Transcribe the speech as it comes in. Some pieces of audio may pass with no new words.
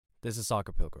This is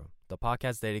Soccer Pilgrim, the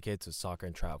podcast dedicated to soccer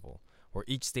and travel, where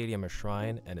each stadium is a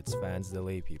shrine and its fans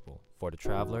delay people. For the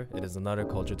traveler, it is another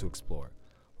culture to explore.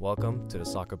 Welcome to the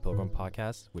Soccer Pilgrim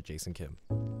podcast with Jason Kim.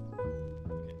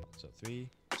 Okay, so 3,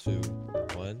 2,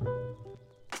 1.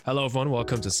 Hello, everyone.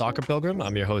 Welcome to Soccer Pilgrim.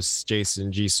 I'm your host,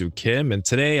 Jason Jisoo Kim, and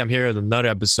today I'm here with another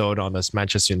episode on this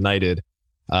Manchester United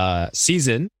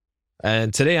season.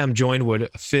 And today I'm joined with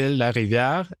Phil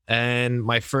Larivière and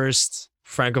my first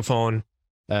Francophone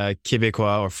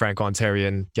Québécois or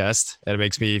Franco-Ontarian guest. And it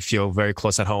makes me feel very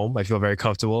close at home. I feel very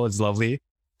comfortable. It's lovely.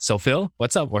 So Phil,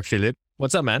 what's up? Or Philippe,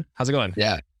 what's up, man? How's it going?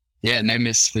 Yeah, name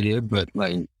is Philippe, but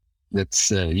like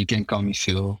that's you can call me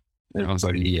Phil.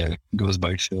 Everybody goes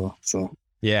by Phil. So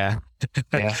yeah,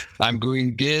 I'm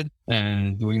doing good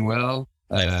and doing well.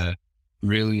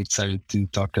 Really excited to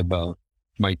talk about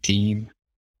my team.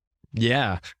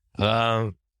 Yeah.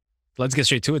 Let's get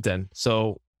straight to it then.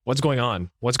 So what's going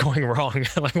on? What's going wrong?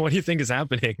 Like, what do you think is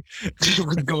happening?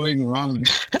 What's going wrong?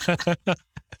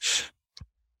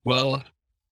 Well,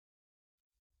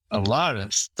 a lot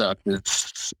of stuff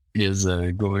is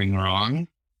going wrong,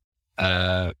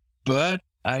 but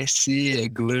I see a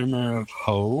glimmer of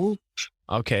hope.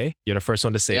 Okay, you're the first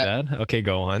one to say that. Okay,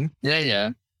 go on.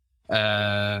 Yeah.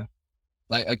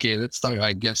 Okay, let's start,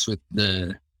 I guess, with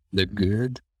the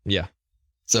good. Yeah.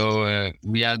 So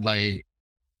we had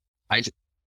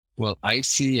I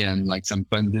see and like some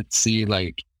pundits see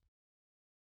like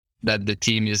that the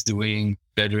team is doing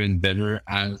better and better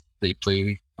as they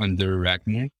play under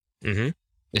Ragnick,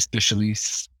 especially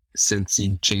since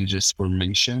he changes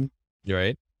formation. You're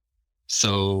right.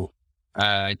 So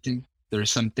I think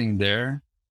there's something there.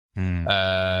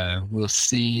 We'll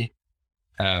see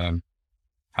how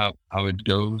it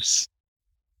goes.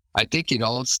 I think it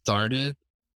all started.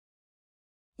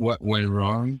 What went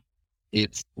wrong?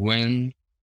 It's when.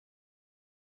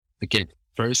 Okay,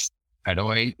 first, I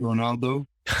don't hate Ronaldo,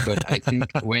 but I think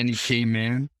when he came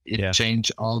in, it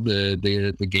changed all the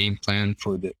game plan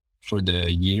for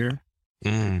the year.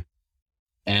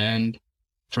 And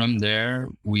from there,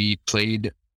 we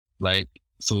played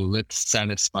so let's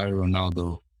satisfy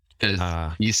Ronaldo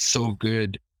because he's so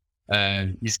good.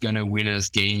 He's gonna win us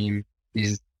game.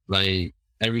 He's like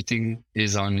everything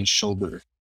is on his shoulder.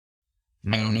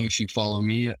 I don't know if you follow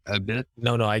me a bit.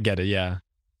 No, I get it. Yeah.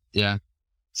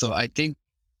 So I think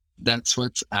that's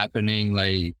what's happening.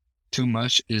 Like too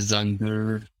much is on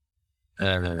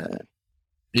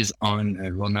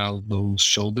Ronaldo's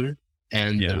shoulder,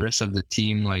 and the rest of the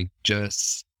team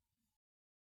just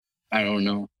I don't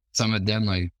know. Some of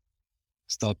them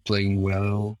stop playing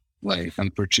well. Like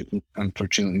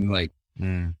unfortunately,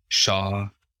 Shaw,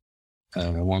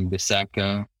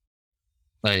 Wan-Bissaka,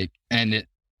 and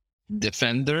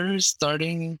defenders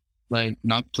starting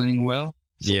not playing well.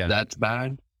 So that's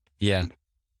bad. Yeah.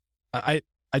 I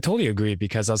totally agree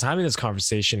because I was having this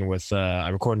conversation with, I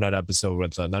recorded that episode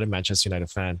with another Manchester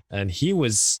United fan, and he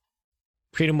was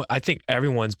pretty much, I think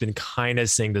everyone's been kind of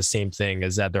saying the same thing,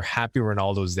 is that they're happy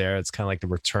Ronaldo's there. It's kind of like the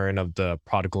return of the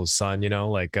prodigal son,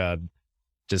 the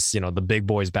big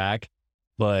boy's back.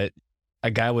 But a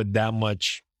guy with that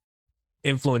much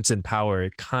influence and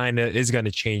power kind of is going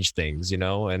to change things,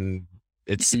 and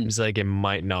it seems like it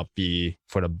might not be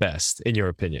for the best, in your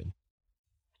opinion.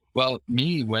 Well,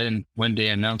 me, when they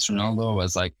announced Ronaldo, I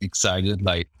was excited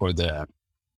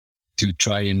to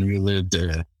try and relive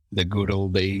the good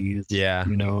old days. Yeah.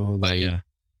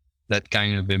 That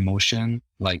kind of emotion.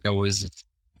 I was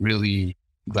really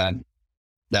glad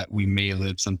that we may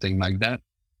live something like that.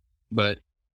 But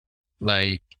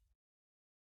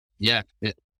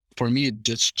for me, it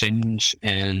just changed.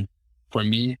 And for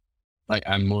me,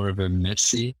 I'm more of a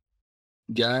Messi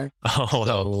guy. Oh,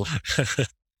 no.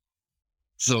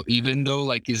 So even though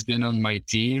he's been on my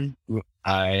team,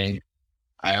 I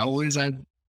always had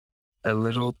a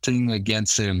little thing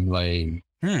against him.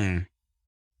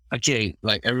 Okay,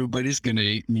 everybody's gonna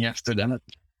hate me after that.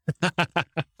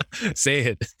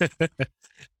 Say it.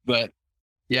 But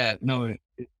yeah, no,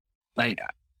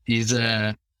 his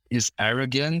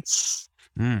arrogance,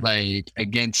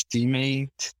 against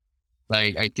teammates,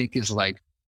 I think is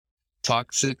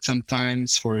toxic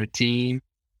sometimes for a team.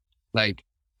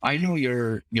 I know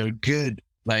you're good.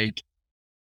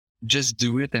 Just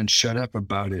do it and shut up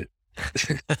about it.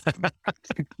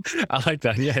 I like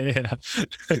that. Yeah.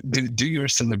 Do your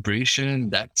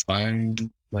celebration. That's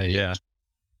fine.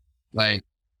 What?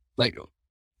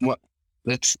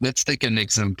 Let's take an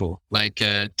example.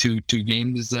 Two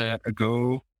games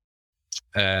ago,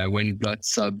 when he got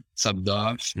subbed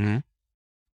off.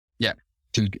 Yeah,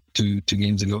 two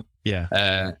games ago. Yeah.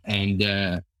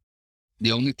 And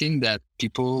the only thing that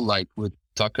people would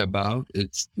talk about,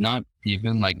 it's not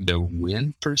even like the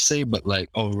win per se, but like,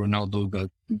 oh, Ronaldo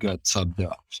got subbed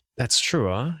off. That's true,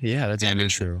 huh? Yeah, that's And very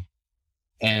it's true.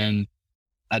 And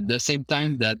at the same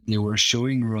time that they were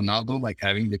showing Ronaldo like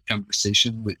having the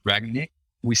conversation with Ragnick,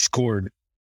 we scored.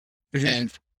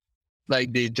 And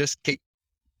like they just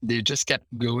kept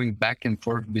going back and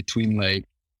forth between like,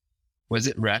 was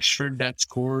it Rashford that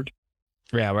scored?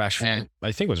 Yeah, Rashford. And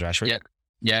I think it was Rashford.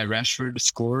 yeah, Rashford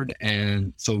scored,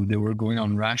 and so they were going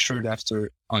on Rashford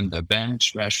after on the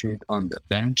bench, Rashford on the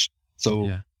bench.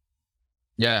 So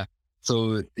yeah,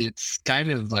 so it's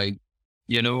kind of like,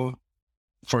 you know,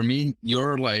 for me,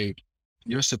 you're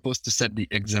supposed to set the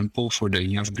example for the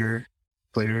younger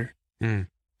player.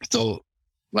 So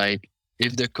like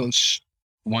if the coach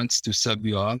wants to sub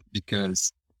you off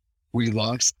because we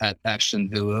lost at Aston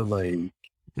Villa like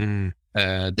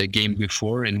the game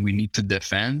before and we need to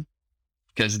defend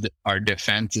because our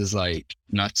defense is like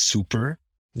not super.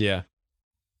 Yeah.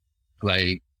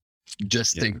 Like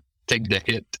just take the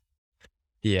hit.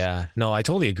 Yeah. No, I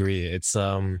totally agree. It's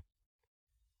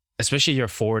especially your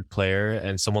forward player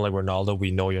and someone like Ronaldo,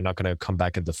 we know you're not gonna come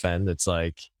back and defend. It's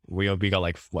like we got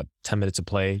like what 10 minutes to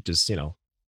play. Just go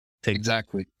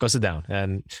sit down.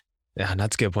 And yeah,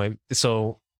 that's a good point.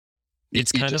 So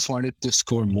it's kind of wanted to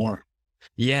score more.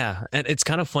 Yeah, and it's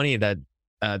kind of funny that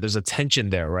there's a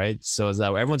tension there, right? So is that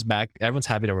everyone's back, everyone's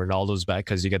happy that Ronaldo's back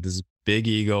because you got this big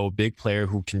ego, big player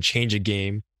who can change a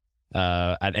game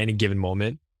at any given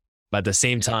moment. But at the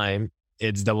same time,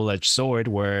 it's double-edged sword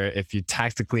where if you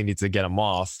tactically need to get him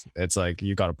off, it's like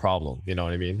you got a problem. You know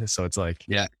what I mean? So it's like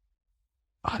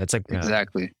it's like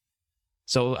exactly.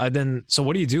 So so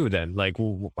what do you do then? Like,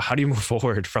 how do you move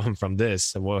forward from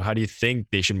this? Well, how do you think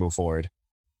they should move forward?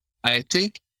 I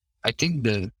think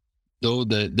the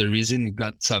reason he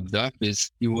got subbed up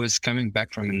is he was coming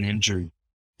back from an injury.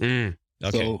 Okay.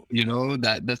 So, you know,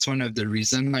 that's one of the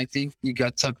reasons I think he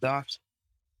got subbed off.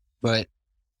 But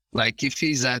like if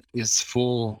he's at his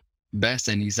full best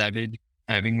and he's having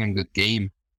a good game,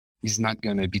 he's not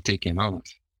going to be taken off.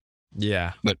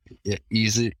 Yeah. But if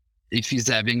he's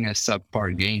having a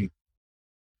subpar game,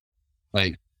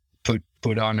 like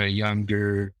put on a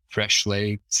younger, fresh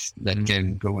legs that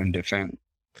can go and defend.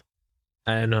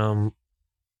 And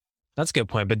that's a good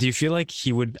point. But do you feel like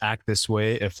he would act this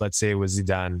way if, let's say, it was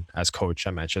Zidane as coach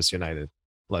at Manchester United,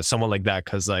 like someone like that?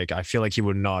 Because like I feel like he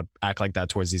would not act like that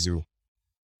towards Zizou.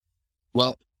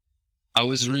 Well, I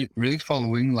was really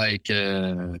following like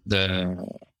the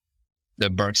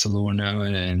Barcelona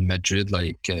and Madrid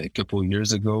like a couple of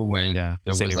years ago when there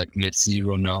was like Messi,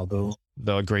 Ronaldo,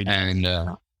 the great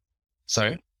and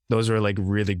sorry, those were like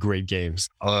really great games.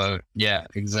 Yeah,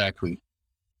 exactly.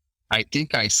 I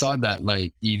think I saw that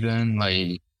like even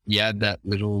like that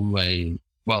little like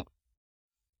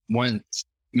once.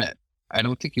 I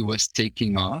don't think he was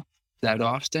taking off that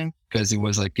often because he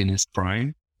was like in his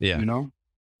prime. Yeah, you know,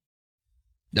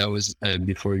 that was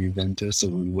before Juventus, so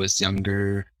he was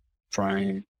younger,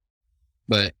 prime.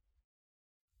 But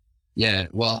yeah,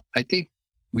 well, I think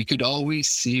we could always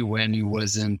see when he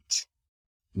wasn't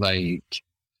like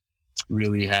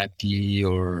really happy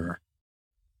or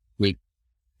with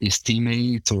his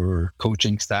teammates or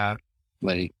coaching staff,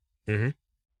 like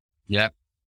yeah.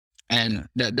 And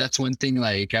that's one thing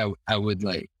like I would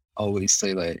like always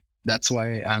say like that's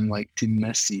why I'm like Team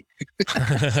Messi.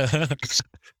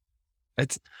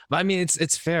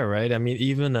 It's fair, right? I mean,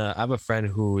 even I have a friend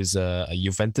who is a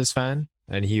Juventus fan,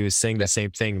 and he was saying the same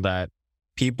thing, that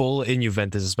people in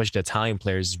Juventus, especially the Italian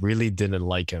players, really didn't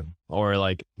like him, or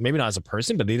like maybe not as a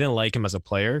person, but they didn't like him as a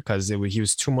player because he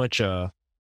was too much of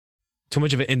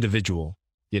an individual.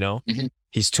 You know,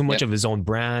 he's too much of his own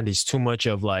brand. He's too much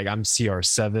of like I'm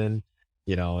CR7.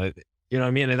 You know what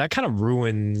I mean? And that kind of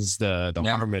ruins the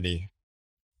harmony.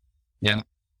 Yeah,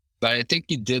 but I think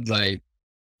he did like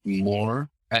more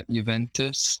at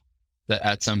Juventus. That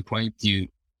at some point you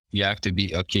have to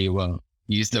be okay. Well,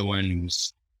 he's the one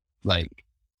who's like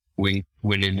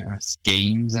winning us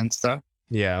games and stuff.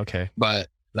 Yeah, okay. But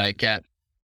like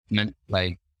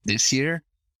like this year,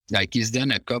 like he's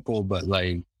done a couple, but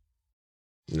like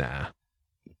nah.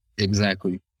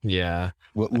 Exactly. Yeah.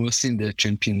 We'll see the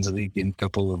Champions League in a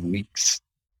couple of weeks.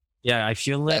 Yeah, I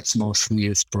feel like that's mostly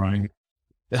his prime.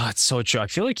 Oh, it's so true. I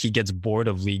feel like he gets bored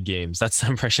of league games. That's the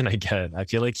impression I get. I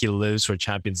feel like he lives for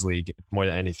Champions League more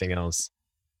than anything else.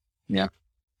 Yeah.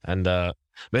 And but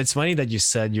it's funny that you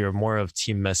said you're more of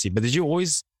Team Messi. But did you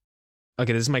always?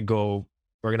 Okay, this might go.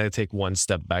 We're gonna take one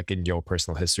step back in your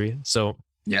personal history. So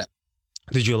yeah,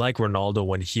 did you like Ronaldo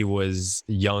when he was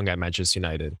young at Manchester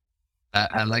United?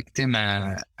 I liked him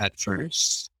at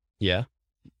first. Yeah.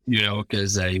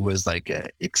 because he was like a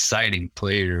exciting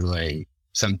player, like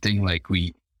something like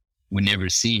we never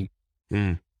seen.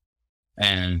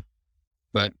 And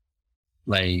but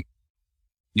like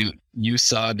you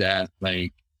saw that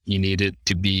like he needed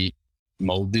to be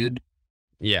molded.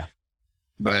 Yeah.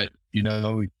 But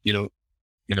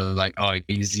like, oh,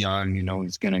 he's young,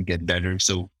 he's gonna get better.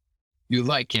 So you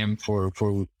like him for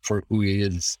who he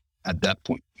is at that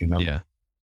point, Yeah.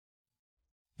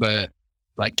 But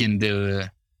like in the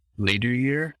later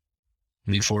year,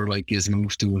 before like his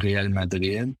move to Real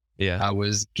Madrid, Yeah. I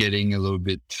was getting a little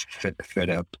bit fed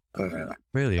up.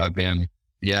 Really? Of him.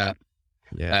 Yeah.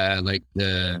 Yeah. Like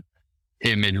him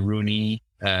and Rooney.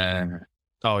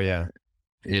 Oh yeah.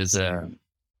 Is the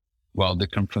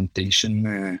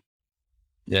confrontation.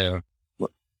 Yeah.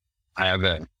 I have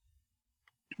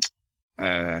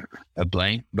a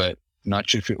blank, but not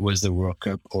sure if it was the World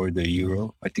Cup or the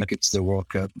Euro. I think it's the World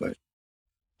Cup, but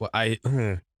well, I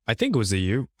think it was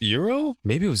the Euro.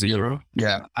 Maybe it was the Euro.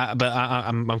 Yeah, but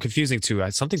I'm confusing too.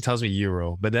 Something tells me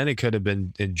Euro, but then it could have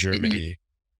been in Germany.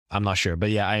 I'm not sure,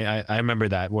 but yeah, I remember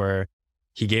that where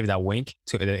he gave that wink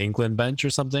to the England bench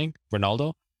or something.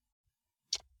 Ronaldo.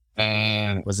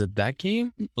 Was it that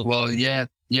game? Well, yeah,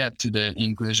 to the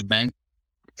English bench,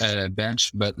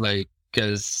 but like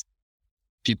because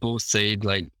people say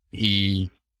like he's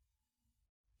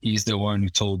the one who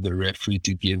told the referee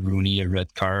to give Rooney a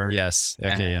red card. Yes.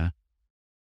 Okay.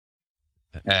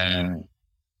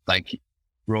 Like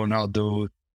Ronaldo,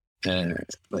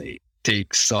 like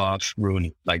takes off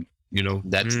Rooney. Like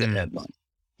that's the headline.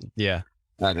 Yeah.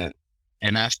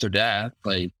 And after that,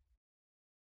 like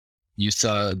you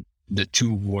saw the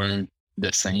two weren't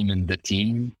the same in the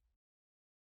team.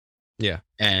 Yeah.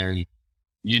 And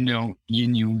you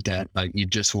knew that like you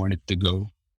just wanted to go.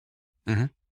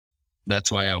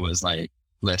 That's why I was like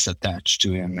less attached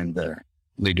to him in the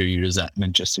later years at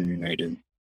Manchester United.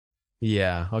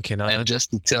 Yeah. Okay. Now, and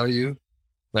just to tell you,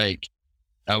 like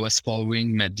I was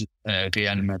following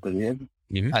Real Madrid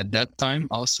at that time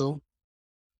also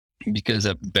because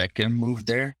of Beckham moved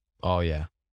there. Oh yeah.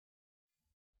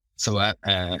 So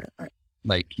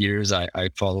like years I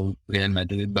followed Real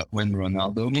Madrid, but when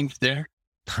Ronaldo moved there,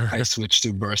 I switched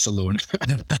to Barcelona.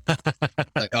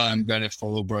 Like, I'm gonna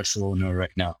follow Barcelona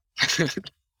right now.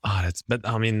 But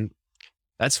I mean,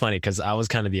 that's funny because I was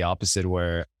kind of the opposite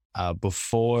where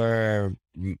before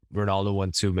Ronaldo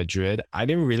went to Madrid, I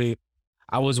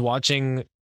was watching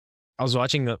a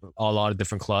lot of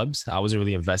different clubs. I wasn't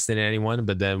really invested in anyone,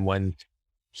 but then when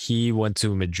he went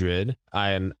to Madrid,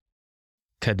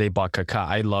 they bought Kaká.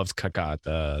 I loved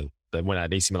Kaká. When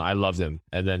at AC Milan, I loved him.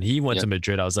 And then he went to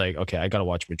Madrid. I was like, okay, I gotta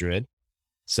watch Madrid.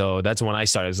 So that's when I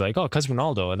started. It's like, oh, cause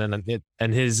Ronaldo. And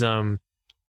then his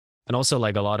and also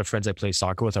like a lot of friends I play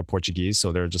soccer with are Portuguese,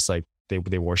 so they're just like they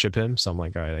worship him. So I'm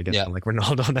like, all right, I guess I'm like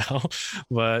Ronaldo now.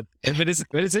 But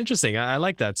it's interesting. I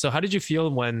like that. So how did you feel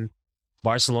when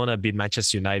Barcelona beat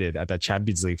Manchester United at that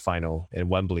Champions League final in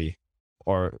Wembley?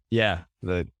 Or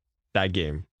that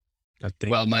game? I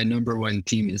think. Well, my number one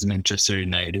team is Manchester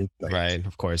United. Like, right,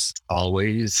 of course.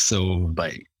 Always. So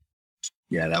like,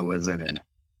 yeah, that wasn't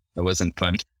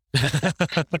fun.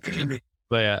 But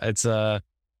yeah, it's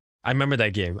I remember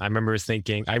that game. I remember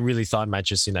thinking, I really thought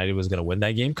Manchester United was going to win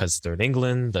that game because they're in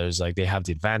England. There's like, they have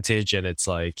the advantage and it's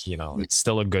like, it's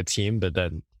still a good team. But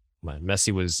then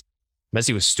Messi was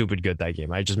stupid good that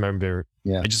game. I just remember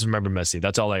Messi.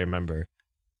 That's all I remember.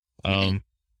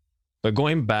 But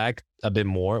going back a bit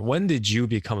more, when did you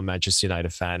become a Manchester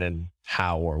United fan and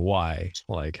how or why?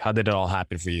 Like, how did it all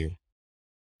happen for you?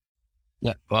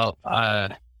 Yeah, well,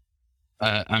 I'm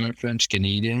a French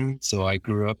Canadian, so I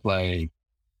grew up like,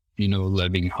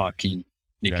 loving hockey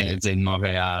because in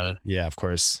Montreal. Yeah, of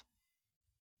course.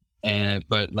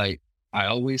 But like, I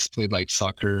always played like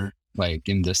soccer, like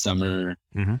in the summer,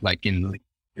 like in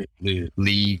the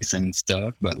leagues and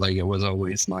stuff. But like, it was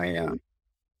always my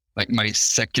my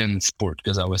second sport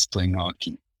because I was playing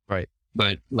hockey. Right.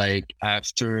 But like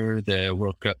after the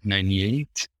World Cup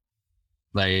 '98,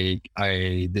 like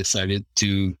I decided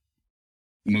to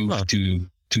move to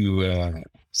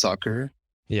soccer.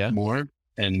 Yeah. More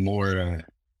and more,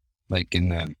 like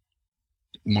in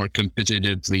more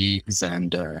competitive leagues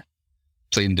and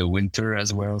play in the winter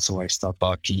as well. So I stopped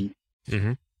hockey.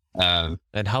 And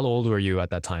how old were you at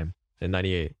that time in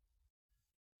 '98?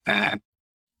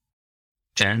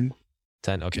 10.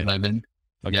 10. Okay. 11.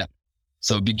 Okay. Yeah.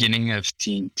 So beginning of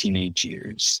teenage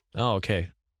years. Oh, okay.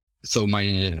 So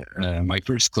my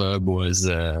first club was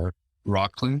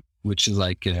Rockland, which is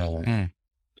like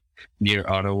near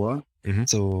Ottawa.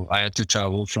 So I had to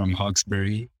travel from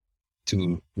Hawkesbury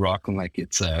to Rockland. Like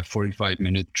it's a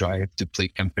 45-minute drive to play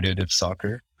competitive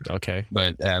soccer. Okay.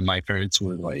 But my parents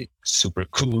were like super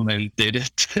cool and did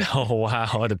it. Oh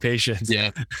wow, the patience.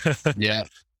 Yeah, yeah.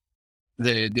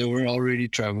 They were already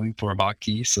traveling for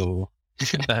hockey, so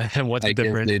And what's I the guess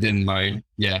difference? they didn't mind.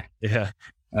 Yeah. Yeah.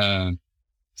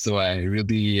 So I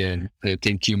really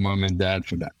thank you, mom and dad,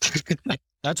 for that.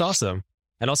 That's awesome.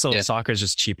 And also, Yeah. soccer is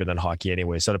just cheaper than hockey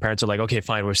anyway. So the parents are like, okay,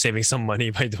 fine, we're saving some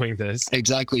money by doing this.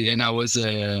 Exactly, and I was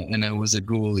a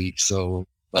goalie. So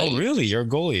Oh, really? You're a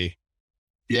goalie?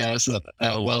 yeah. So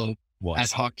well, What?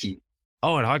 at hockey.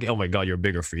 Oh, and hockey. Oh my God, you're a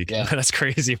bigger freak. Yeah. That's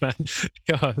crazy, man.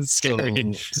 God, it's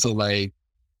scary. So like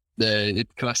it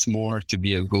costs more to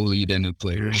be a goalie than a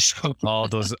player. So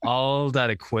all that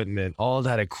equipment.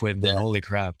 Yeah. Holy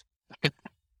crap.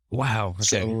 Wow.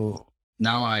 Okay. so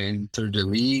now I entered the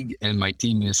league, and my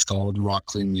team is called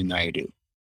Rockland United.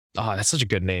 Oh, that's such a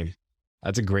good name.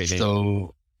 That's a great name.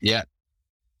 So yeah,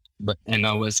 and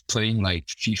I was playing like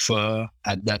FIFA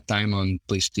at that time on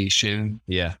PlayStation,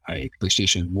 Yeah. like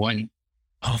PlayStation 1,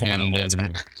 Oh, and wow.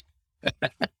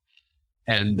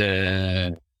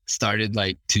 started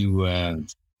like to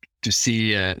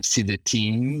see the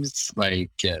teams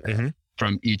like Mhm.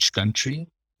 from each country.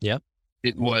 Yep.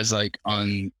 It was like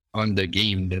on the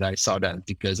game that I saw that,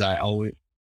 because I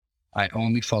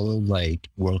only followed like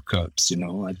World Cups,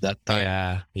 at that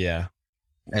time. Yeah.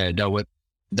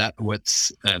 That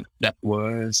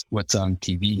was what's on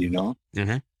TV,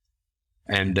 Mhm.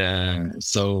 And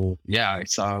so yeah, I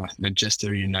saw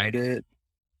Manchester United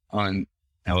on.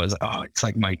 I was it's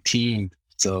like my team.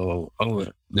 So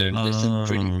they're looking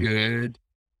pretty good.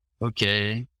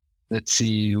 Okay, let's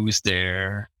see who's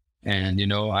there. And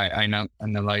I now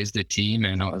analyzed the team,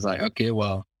 and I was like, okay,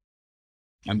 well,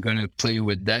 I'm gonna play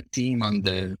with that team on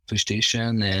the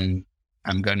PlayStation, and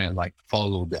I'm gonna like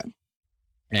follow them.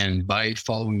 And by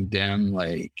following them,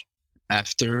 like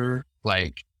after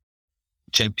like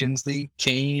Champions League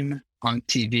came on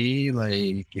TV,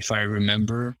 like if I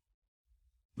remember,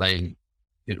 like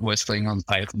it was playing on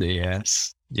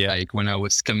RDS. Yeah. Like when I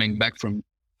was coming back from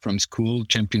school,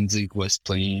 Champions League was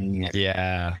playing.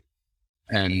 Yeah.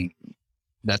 And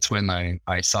that's when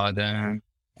I saw them.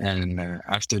 And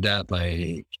after that,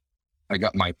 like I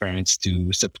got my parents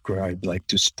to subscribe like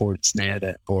to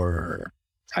Sportsnet, or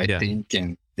I think,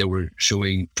 and they were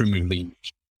showing Premier League,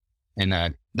 and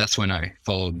that's when I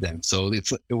followed them. So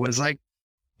it was like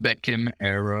Beckham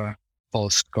era, Paul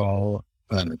Scholes.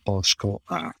 I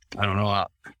don't know.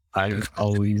 I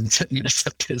always mess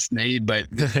up his name, but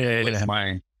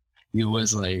he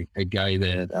was like a guy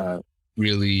that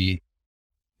really,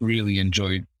 really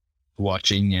enjoyed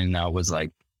watching, and I was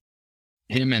like,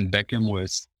 him and Beckham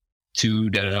was two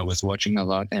that I was watching a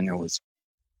lot, and it was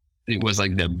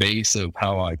like the base of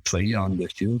how I play on the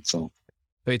field. So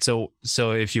wait, so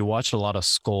if you watch a lot of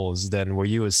Scholes, then were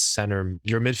you a center?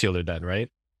 You're a midfielder then, right?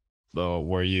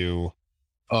 Were you?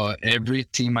 Every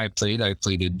team I played a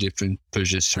different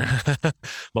position.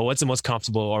 But what's the most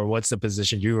comfortable, or what's the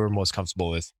position you were most comfortable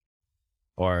with,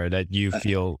 or that you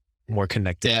feel more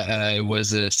connected? Yeah, it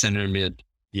was a center mid.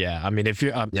 Yeah, I mean, if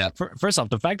you're first off,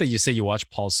 the fact that you say you watch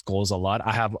Paul Scholes a lot,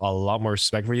 I have a lot more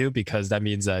respect for you, because that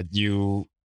means that you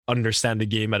understand the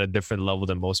game at a different level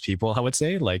than most people, I would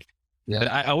say. Like,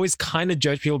 I always kind of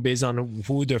judge people based on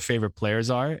who their favorite players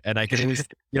are, and I can always,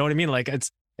 you know what I mean? Like,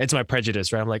 it's my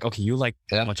prejudice, right? I'm like, okay, you like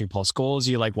watching Paul Scholes,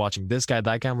 you like watching this guy,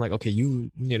 that guy. I'm like, okay,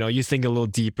 you think a little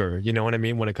deeper, you know what I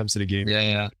mean, when it comes to the game.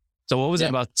 Yeah. So what was it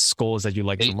about Scholes that you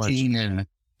liked so much?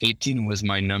 18 was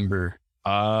my number.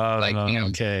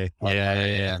 Okay.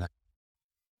 Yeah.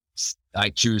 I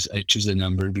choose a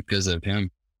number because of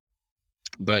him.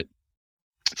 But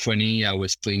funny, I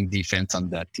was playing defense on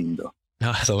that team though.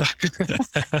 So,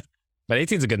 but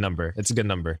 18 is a good number. It's a good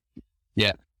number.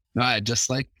 Yeah. No, I just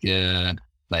like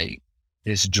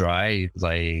his drive.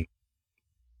 Like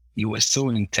he was so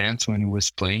intense when he was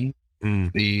playing.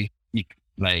 He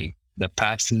like the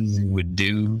passes he would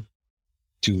do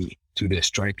to the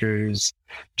strikers,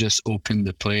 just open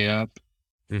the play up.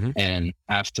 And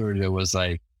after there was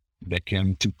like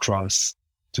Beckham to cross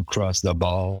the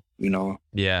ball,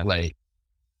 Yeah. Like,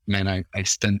 man, I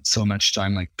spent so much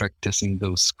time like practicing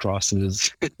those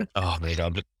crosses. Oh my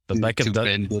God. But Beckham does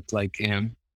it like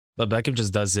him. But Beckham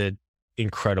just does it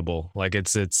incredible. Like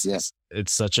it's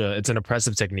an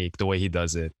impressive technique the way he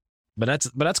does it. But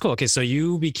that's cool. Okay, so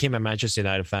you became a Manchester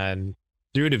United fan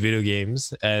through the video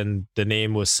games, and the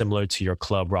name was similar to your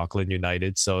club, Rockland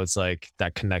United. So it's like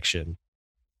that connection.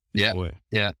 Yeah.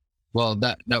 Yeah. Well,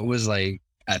 that was like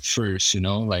at first,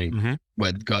 like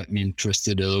what got me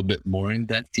interested a little bit more in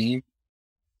that team.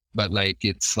 But like,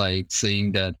 it's like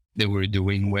saying that they were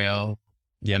doing well.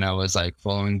 Yeah. And I was like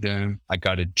following them. I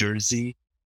got a jersey.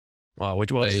 Wow.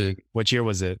 Which year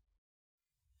was it?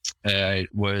 It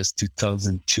was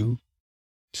 2002.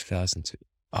 2002.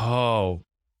 Oh,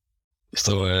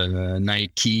 So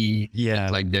Nike, yeah.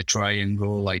 like the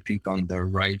triangle, I think on the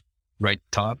right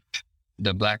top,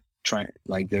 the black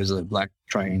like there's a black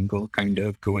triangle kind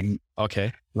of going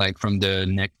Okay. like from the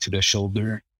neck to the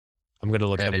shoulder. I'm going to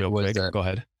look at it real quick. Go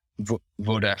ahead.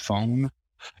 Vodafone.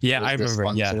 Yeah, I remember.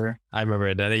 Sponsor. Yeah, I remember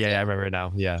it. Yeah, I remember it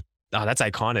now. Yeah. Oh, that's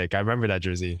iconic. I remember that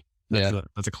jersey.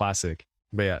 That's a classic.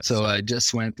 But yeah. So I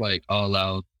just went like all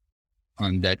out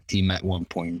on that team at one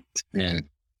point. And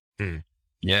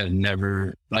yeah,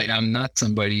 never, like, I'm not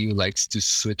somebody who likes to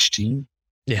switch team.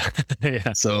 Yeah.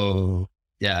 Yeah. So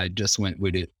yeah, I just went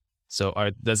with it. So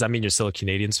does that mean you're still a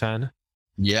Canadiens fan?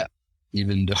 Yeah.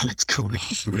 Even though it's going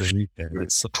really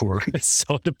it's poor. It's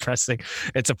so depressing.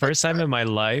 It's the first time in my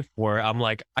life where I'm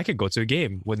like, I could go to a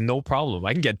game with no problem.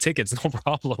 I can get tickets, no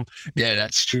problem. Yeah,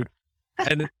 that's true.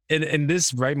 And in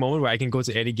this right moment where I can go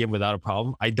to any game without a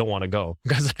problem, I don't want to go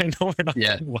because I know we're not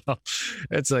doing well.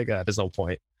 It's like, there's no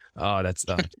point. Oh,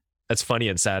 that's funny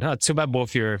and sad. Huh? Too bad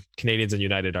both your Canadiens and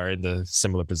United are in the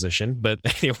similar position. But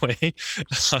anyway.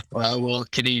 well,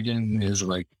 Canadian is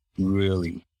like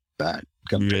really bad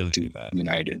compared to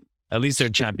United. At least they're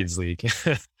Champions League.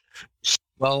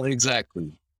 Well,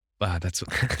 exactly. That's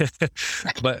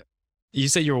but you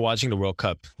said you were watching the World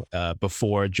Cup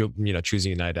before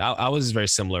choosing United. I was very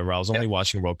similar. Where I was only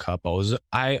watching World Cup.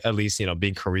 I at least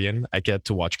being Korean, I get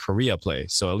to watch Korea play.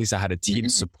 So at least I had a team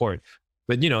support.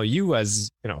 But you as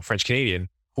French Canadian,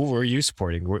 who were you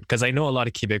supporting? Because I know a lot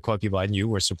of Quebecois people I knew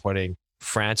were supporting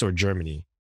France or Germany,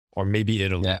 or maybe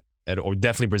Italy, or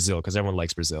definitely Brazil because everyone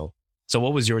likes Brazil. So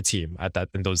what was your team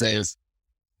in those days?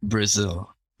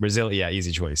 Brazil. Brazil, yeah,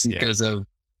 easy choice. Because of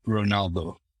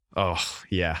Ronaldo. Oh,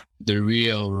 yeah. The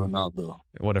real Ronaldo.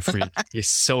 What a freak. He's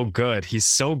so good. He's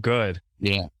so good.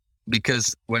 Yeah.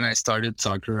 Because when I started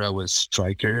soccer, I was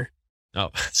striker.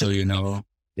 Oh. So,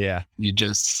 yeah, you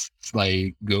just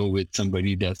like go with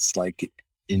somebody that's like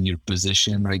in your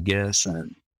position, I guess.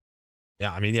 And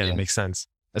yeah, I mean, it makes sense.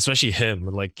 Especially him.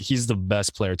 Like, he's the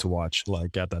best player to watch,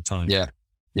 like, at that time. Yeah.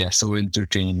 Yeah. So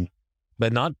entertaining.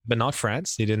 But not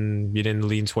France. You didn't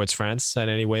lean towards France in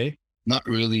any way? Not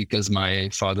really, because my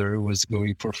father was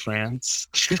going for France.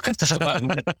 So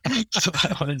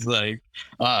I was like,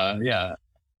 yeah,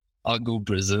 I'll go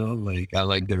Brazil. Like, I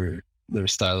like their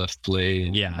style of play.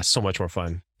 Yeah, so much more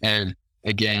fun. And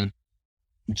again,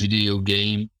 video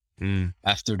game.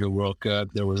 After the World Cup,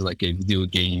 there was like a video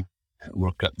game,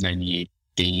 World Cup 98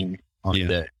 game on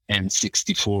the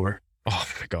N64. Oh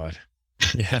my God.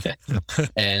 Yeah.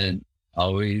 And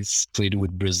always played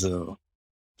with Brazil.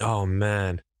 Oh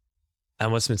man. That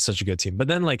must have been such a good team. But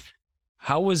then, like,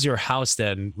 how was your house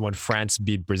then when France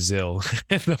beat Brazil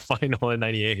in the final in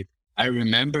 98? I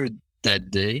remember that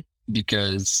day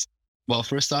because, well,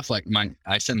 first off, like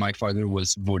I said my father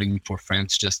was voting for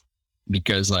France just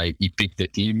because like he picked the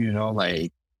team,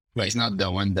 like he's not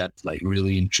the one that like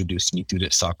really introduced me to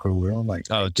the soccer world. Like,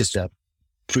 just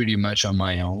pretty much on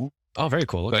my own. Oh, very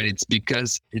cool. Okay. But it's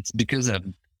because of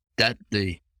that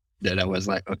day that I was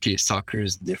like, okay, soccer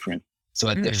is different. So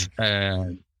at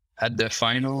the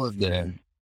final of the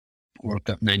World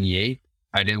Cup 98,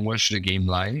 I didn't watch the game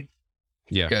live.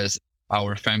 Yeah. Because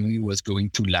our family was going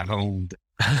to La Ronde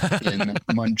in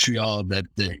Montreal that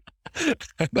day.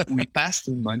 But we passed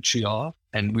in Montreal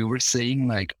and we were seeing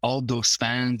like all those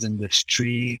fans in the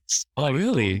streets. Oh,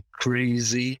 really?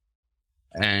 Crazy.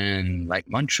 And like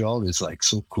Montreal is like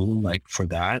so cool, like for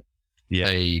that. Yeah.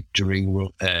 Like during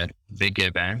big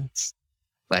events.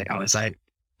 Like I was like,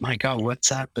 my God, what's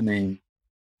happening?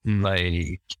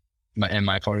 Like,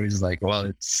 my father is like,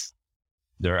 well,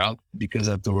 they're out because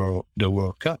of the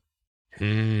World Cup.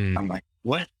 I'm like,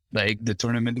 what? Like the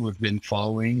tournament we've been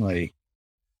following, like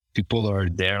people are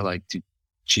there like to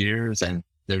cheers, and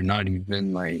they're not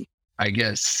even like, I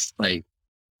guess like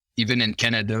even in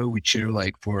Canada we cheer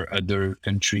like for other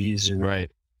countries,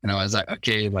 right? And I was like,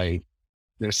 okay, like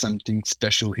there's something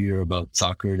special here about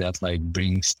soccer that like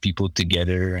brings people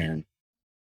together and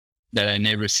that I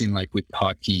never seen like with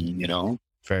hockey,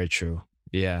 Very true.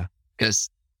 Yeah. Because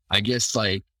I guess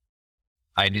like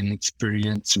I didn't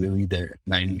experience really the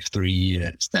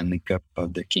 93 Stanley Cup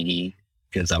of the King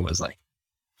because I was like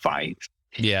 5.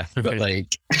 Yeah. But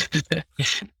like,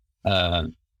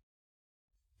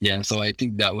 yeah. So I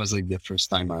think that was like the first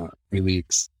time I really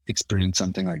experienced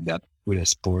something like that with a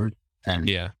sport. And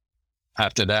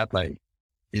after that, like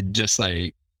it just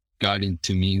like got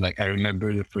into me. Like I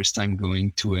remember the first time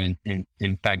going to an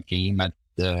Impact game at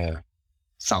the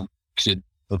Centre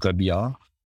Robillard.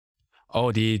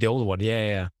 Oh, the old one.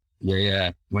 Yeah.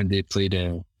 Yeah. When they played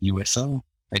USL,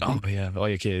 I think. Oh yeah. Oh,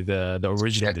 okay. The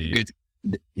original.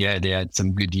 Yeah, they had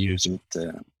some good years with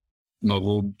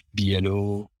Mauro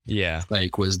Biello. Yeah.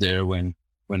 Like was there when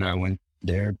I went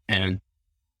there, and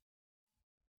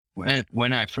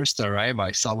when I first arrived,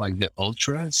 I saw like the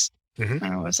ultras, and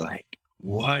I was like,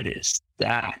 "What is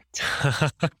that?"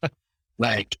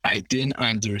 Like I didn't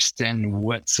understand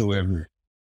whatsoever,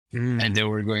 and they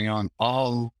were going on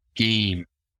all game,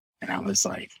 and I was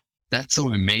like, "That's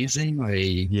so amazing!"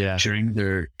 Like cheering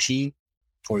their team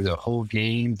for the whole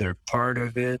game, they're part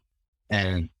of it,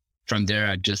 and from there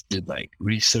I just did like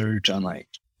research on like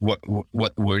what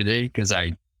were they, because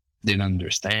I didn't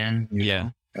understand.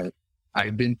 You know?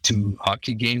 I've been to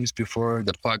hockey games before.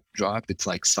 The puck drop, it's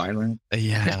like silent.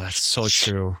 Yeah, that's so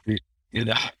true. You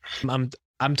know,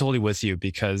 I'm totally with you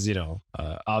because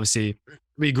obviously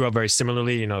we grew up very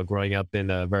similarly. You know, growing up in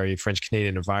a very French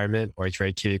Canadian environment or a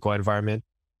very Québécois environment,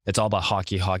 it's all about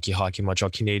hockey,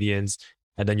 Montreal Canadiens.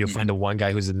 And then you'll find the one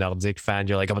guy who's a Nordic fan.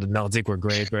 You're like, oh, the Nordic were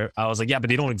great. But I was like, yeah, but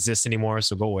they don't exist anymore,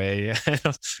 so go away.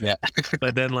 Yeah.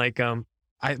 But then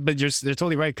but you're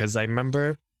totally right, because I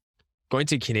remember going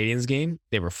to a Canadiens game.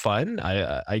 They were fun.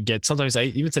 I get sometimes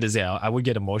even to this day I would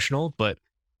get emotional, but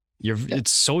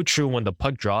it's so true. When the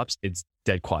puck drops, it's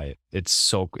dead quiet.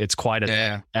 It's quiet.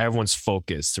 Yeah. Everyone's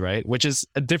focused, right? Which is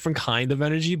a different kind of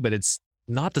energy, but it's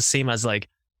not the same as like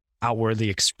outwardly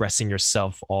expressing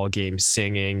yourself all game,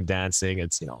 singing, dancing.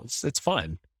 It's it's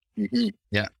fun.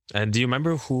 Yeah. And do you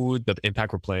remember who the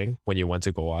Impact were playing when you went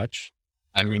to go watch?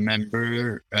 I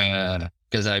remember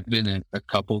because I've been in a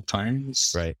couple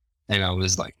times, right? And I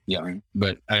was like young,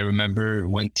 but I remember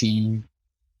one team.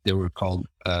 They were called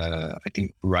I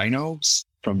think Rhinos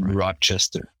from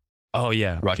Rochester. Oh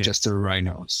yeah, Rochester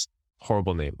Rhinos.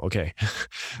 Horrible name. Okay.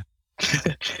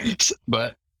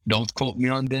 But don't quote me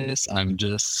on this.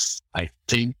 I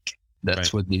think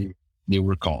that's what they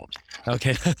were called.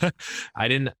 Okay.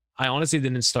 I honestly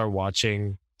didn't start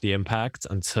watching the Impact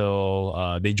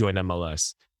until they joined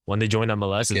MLS. When they joined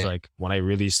MLS, it's like when I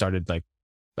really started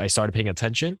I started paying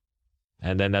attention.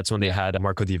 And then that's when they had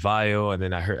Marco Di Vaio, and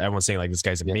then I heard everyone saying like, this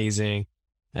guy's amazing.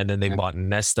 And then they bought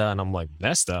Nesta, and I'm like,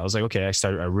 Nesta? I was like, okay, I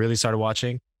really started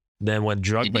watching. Then when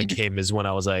Drogba came is when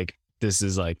I was like, this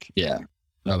is like, that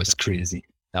was crazy.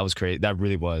 That was great. That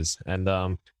really was. And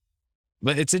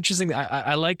but it's interesting.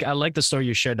 I like the story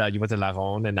you shared that you went to La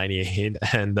Ronde in '98,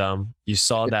 and you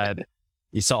saw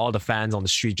all the fans on the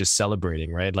street just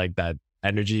celebrating, right? Like that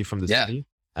energy from the city.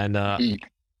 And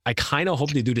I kind of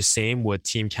hope they do the same with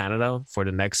Team Canada for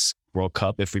the next World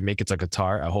Cup. If we make it to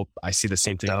Qatar, I hope I see the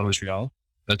same thing in Montreal.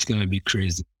 That's gonna be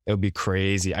crazy. It'll be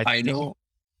crazy. I know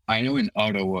in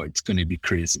Ottawa it's gonna be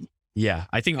crazy. Yeah,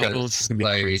 I think Ottawa is gonna be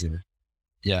crazy.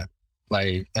 Yeah,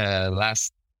 like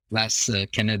last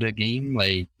Canada game,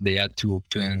 like they had to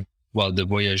open the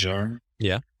Voyageur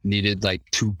needed like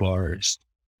 2 bars.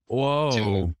 Whoa!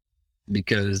 So,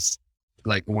 because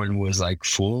like one was like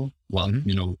full.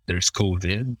 There's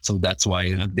COVID, so that's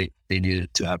why they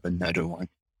needed to have another one.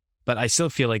 But I still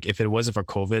feel like if it wasn't for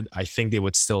COVID, I think they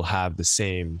would still have the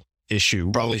same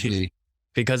issue. Probably.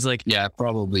 Because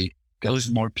probably.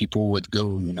 Because more people would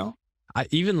go,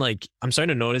 I'm starting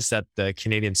to notice that the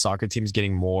Canadian soccer team is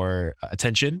getting more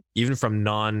attention, even from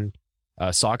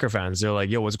non-soccer fans. They're like,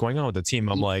 yo, what's going on with the team?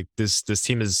 I'm like, this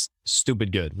team is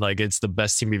stupid good. Like, it's the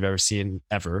best team we've ever seen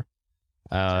ever.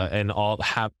 And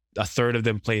a third of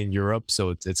them play in Europe, so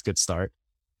it's a good start.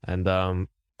 And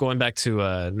going back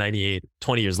to 98,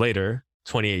 20 years later,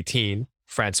 2018,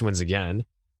 France wins again.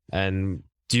 And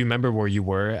do you remember where you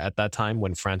were at that time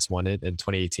when France won it in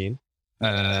 2018?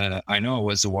 I know I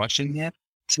was watching it.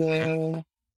 I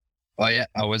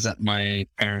was at my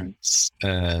parents'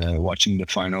 watching the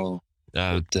final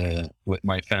with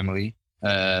my family.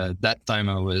 That time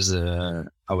I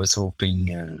was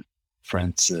hoping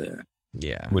France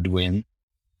would win,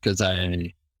 because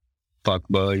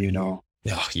Pogba,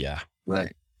 Oh yeah,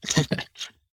 right.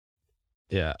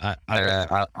 Yeah, I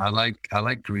like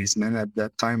Griezmann at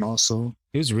that time also.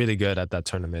 He was really good at that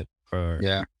tournament.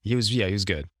 He was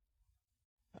good.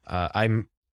 I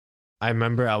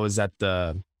remember I was at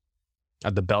the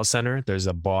Bell Center. There's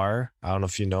a bar. I don't know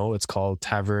if you know. It's called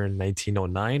Tavern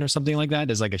 1909 or something like that.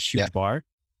 There's like a huge bar,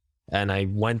 and I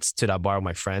went to that bar with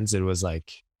my friends. It was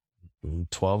like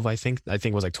 12, I think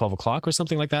it was like 12 o'clock or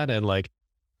something like that. And like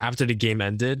after the game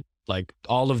ended, like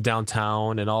all of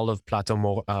downtown and all of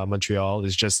Plateau Montreal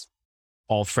is just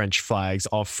all French flags,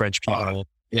 all French people.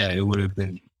 It would have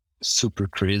been super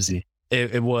crazy.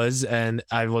 It was, and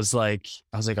I was like,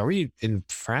 are we in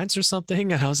France or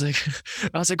something? And I was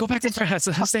like, go back to France.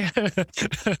 Stay.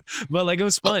 But like, it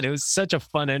was Well, fun. It was such a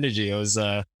fun energy. It was,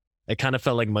 it kind of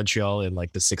felt like Montreal in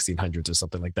like the 1600s or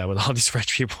something like that with all these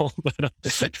French people.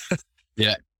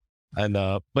 yeah. And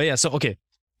but yeah, so okay,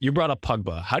 you brought up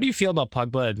Pogba. How do you feel about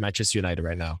Pogba at Manchester United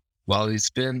right now? Well, he's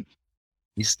been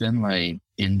like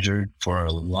injured for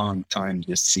a long time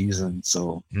this season,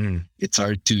 so it's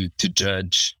hard to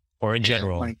judge. Or in him,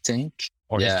 general, I think.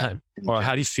 or his Yeah. time, or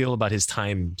how do you feel about his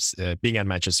times being at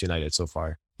Manchester United so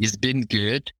far? He's been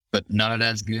good, but not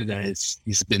as good as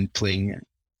he's been playing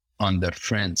on the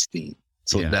France team.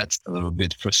 So Yeah. that's a little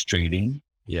bit frustrating.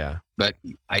 Yeah, But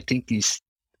I think he's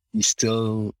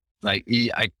still like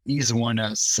he's won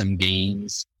us some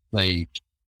games. Like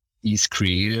he's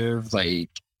creative. Like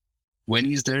when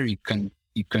he's there, he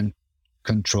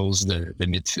controls the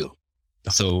midfield.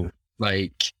 So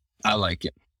like I like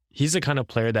it. he's the kind of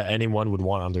player that anyone would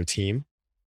want on their team.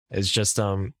 It's just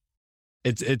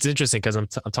it's interesting because I'm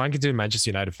talking to Manchester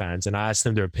United fans and I asked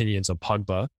them their opinions on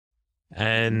Pogba,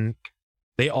 and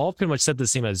they all pretty much said the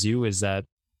same as you, is that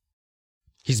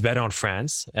he's better on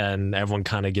France, and everyone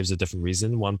kind of gives a different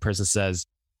reason. One person says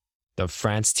the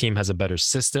France team has a better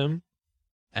system,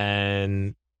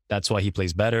 and that's why he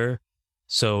plays better.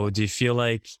 So do you feel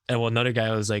like? And well, another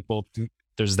guy was like, well,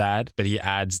 there's that, but he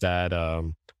adds that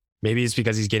maybe it's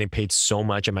because he's getting paid so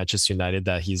much at Manchester United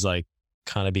that he's like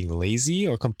kind of being lazy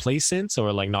or complacent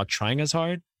or like not trying as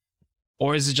hard,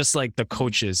 or is it just like the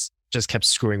coaches just kept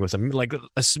screwing with him, like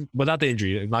without the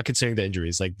injury, not considering the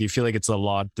injuries? Like, do you feel like it's a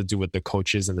lot to do with the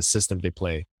coaches and the system they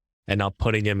play, and not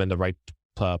putting him in the right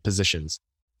positions?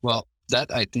 Well,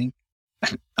 that I think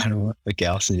I don't know. Like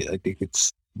I'll say, I think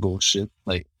it's bullshit.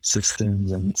 Like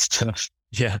systems and stuff.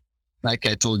 Yeah, Like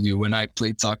I told you, when I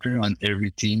played soccer on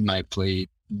every team, I played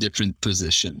different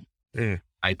position.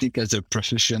 I think as a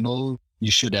professional,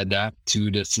 you should adapt to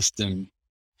the system.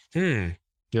 you're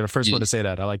the first one to say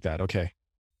that. I like that. Okay.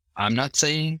 I'm not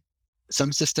saying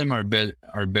some system are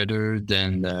better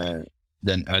than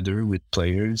other with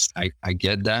players. I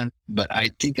get that, but I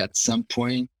think at some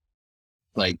point,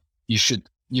 like you should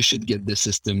get the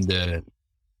system the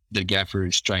gaffer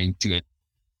is trying to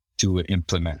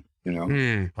implement. You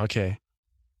know. Okay.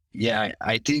 Yeah,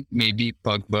 I think maybe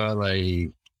Pogba,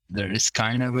 like there is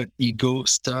kind of an ego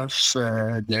stuff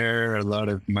there, a lot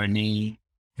of money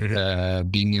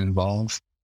being involved.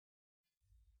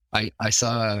 I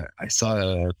saw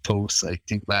a post I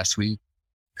think last week,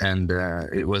 and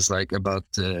it was like about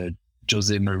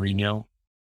Jose Mourinho.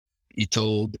 He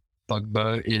told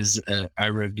Pogba is an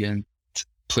arrogant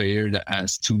player that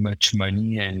has too much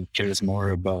money and cares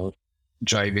more about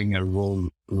driving a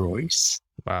Rolls Royce.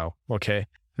 Wow. Okay.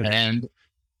 And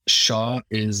Shaw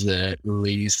is a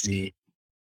lazy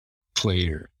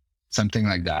player, something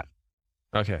like that.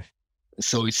 Okay.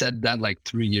 So he said that like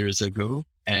 3 years ago.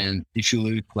 And if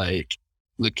you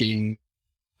looking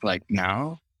like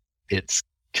now, it's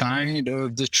kind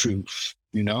of the truth,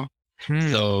 you know?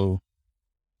 So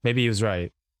maybe he was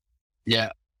right. yeah,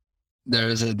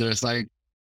 there's like,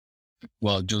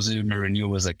 well, Jose Mourinho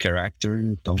was a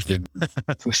character. Don't get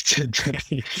twisted.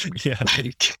 Yeah.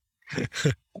 Like,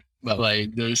 but like,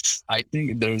 I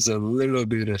think there's a little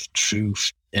bit of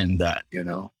truth in that, you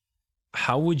know?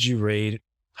 How did you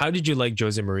like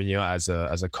Jose Mourinho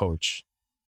as a coach?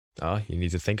 Oh, you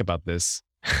need to think about this.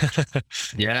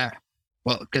 Yeah.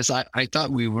 Well, because I thought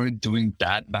we weren't doing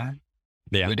that bad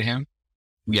with him.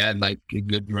 We had like a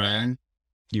good run.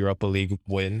 Europa League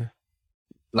win.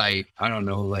 Like, I don't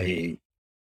know, like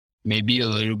maybe a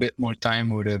little bit more time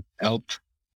would have helped.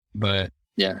 But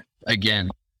yeah, again,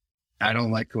 I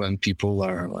don't like when people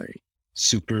are like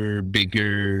super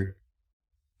bigger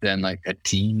than like a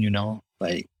team, you know?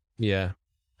 Like, yeah.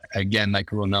 Again,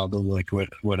 like Ronaldo, like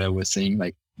what I was saying,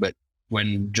 like, but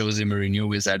when Jose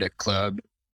Mourinho is at a club,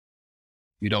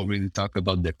 you don't really talk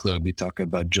about the club. You talk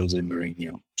about Jose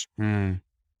Mourinho,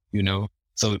 you know?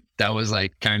 So that was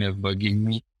like kind of bugging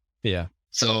me. Yeah.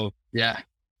 So yeah,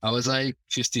 I was like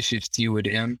 50-50 with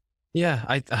him.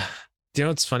 Yeah. You know,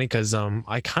 it's funny because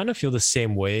I kind of feel the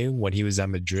same way when he was at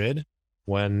Madrid.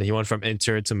 When he went from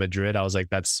Inter to Madrid, I was like,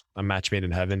 that's a match made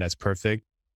in heaven. That's perfect.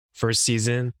 First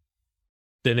season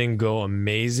didn't go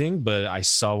amazing, but I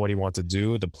saw what he wanted to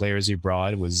do. The players he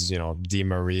brought was, you know, Di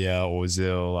Maria,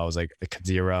 Ozil. I was like,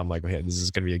 Khedira. I'm like, okay, this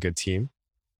is going to be a good team.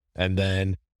 And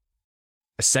then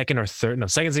second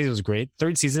season was great.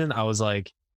 Third season, I was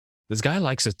like, this guy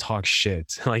likes to talk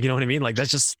shit. Like, you know what I mean? Like,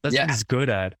 that's what he's good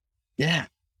at. Yeah.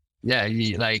 Yeah.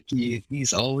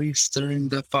 He's always stirring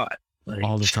the pot. Like,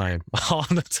 all the time.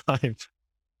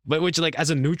 But which, like, as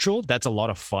a neutral, that's a lot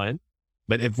of fun.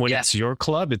 But when it's your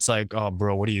club, it's like, oh,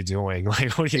 bro, what are you doing?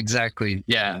 Like, what are you? Exactly.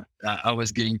 Yeah. I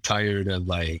was getting tired of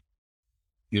like,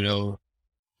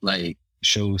 like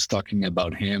shows talking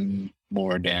about him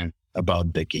more than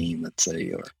about the game, let's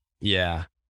say. Or yeah.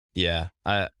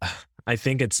 I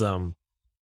think it's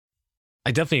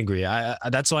I definitely agree. I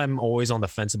that's why I'm always on the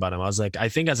fence about him. I was like, I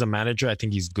think as a manager, I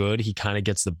think he's good. He kind of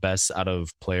gets the best out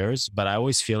of players, but I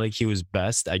always feel like he was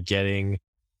best at getting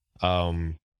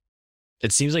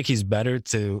it seems like he's better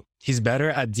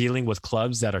at dealing with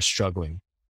clubs that are struggling.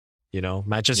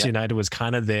 Manchester United was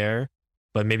kind of there,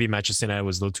 but maybe Manchester United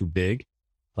was a little too big.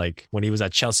 Like when he was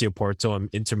at Chelsea or Porto and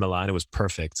Inter Milan, it was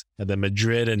perfect. And then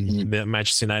Madrid and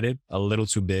Manchester United, a little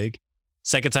too big.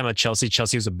 Second time at Chelsea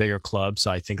was a bigger club. So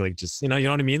I think like just, you know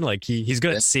what I mean? Like he's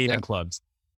good at saving clubs.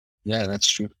 Yeah, that's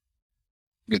true.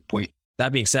 Good point.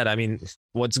 That being said, I mean,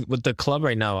 what's with the club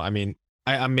right now? I mean,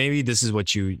 I maybe this is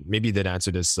what you maybe did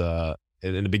answer this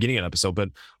in the beginning of the episode, but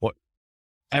what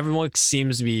everyone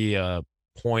seems to be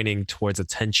pointing towards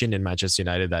attention in Manchester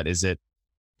United. That is a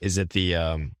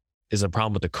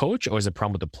problem with the coach or is it a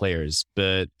problem with the players?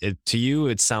 But to you,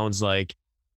 it sounds like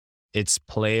it's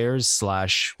players /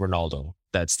 Ronaldo.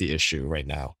 That's the issue right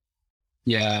now.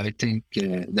 Yeah, I think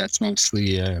that's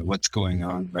mostly what's going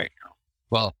on right now.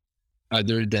 Well,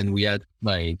 other than we had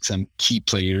like some key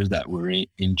players that were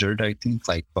injured, I think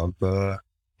like Pogba,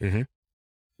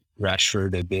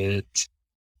 Rashford a bit.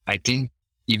 I think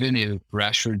even if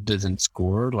Rashford doesn't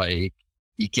score, like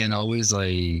he can always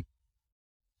like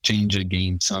change a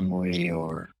game some way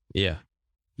or yeah.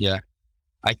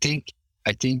 I think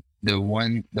the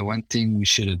one thing we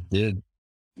should have did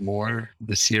more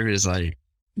this year is like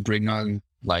bring on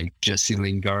like Jesse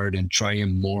Lingard and try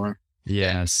him more.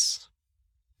 Yes.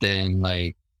 Than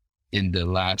like in the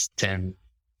last 10,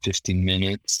 15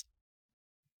 minutes.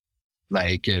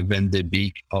 Like Van de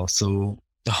Beek also.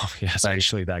 Oh yeah,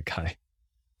 especially that guy.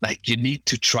 Like you need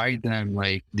to try them.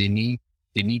 Like they need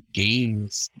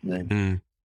games.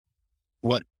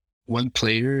 What one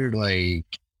player like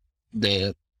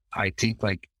that I think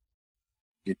like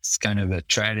it's kind of a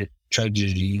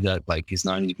tragedy that like he's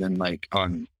not even like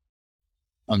on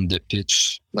the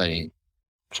pitch like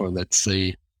for let's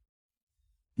say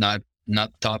not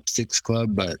top 6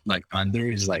 club but like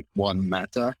under is like Juan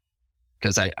Mata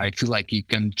because I feel like he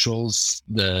controls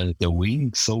the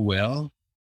wing so well.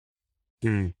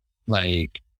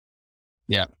 Like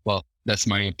yeah, well that's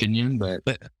my opinion, but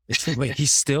wait,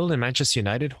 he's still in Manchester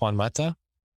United, Juan Mata?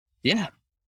 Yeah.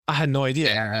 I had no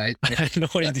idea. Yeah, I had no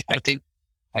idea.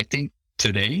 I think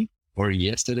today or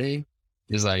yesterday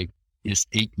is like his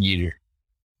 8th year.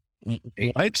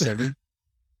 8, 7.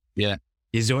 Yeah.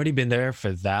 He's already been there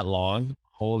for that long.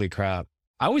 Holy crap.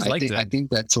 I always liked it. I think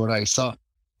that's what I saw.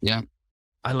 Yeah.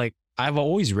 I've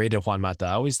always rated Juan Mata.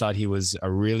 I always thought he was a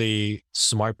really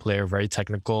smart player, very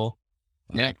technical.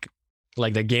 Yeah.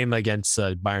 Like the game against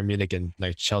Bayern Munich and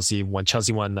like Chelsea won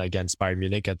against Bayern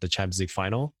Munich at the Champions League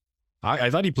final.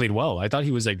 I thought he played well. I thought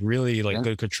he was like really like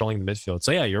good controlling the midfield.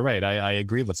 So yeah, you're right. I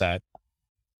agree with that.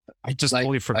 I just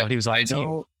totally forgot he was on the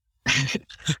team.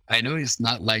 I know he's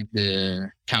not like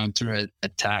the counter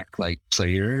attack like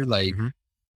player like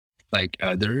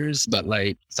others, but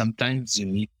like sometimes you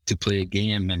need to play a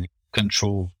game and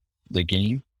control the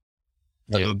game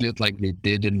a little bit like they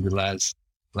did in the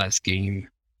last game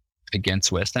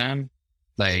against West Ham.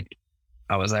 Like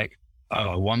I was like,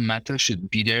 Juan Mata should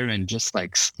be there and just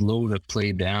like slow the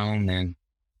play down and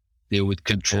they would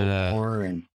control more.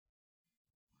 And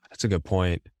that's a good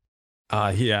point.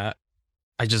 Yeah,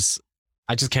 I just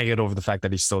can't get over the fact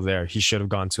that he's still there. He should have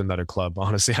gone to another club,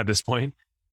 honestly, at this point.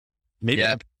 Maybe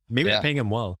they're paying him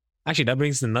well. Actually, that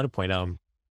brings to another point.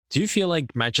 Do you feel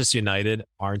like Manchester United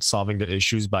aren't solving the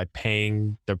issues by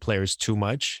paying their players too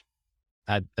much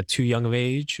at a too young of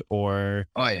age, or?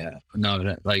 Oh yeah,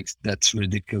 no, that's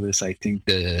ridiculous. I think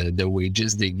the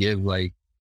wages they give, like,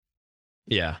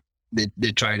 yeah,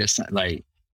 they try to like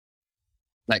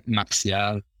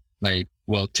Martial, like,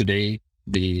 well, today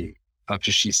the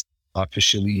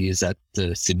officially is at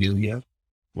Sevilla.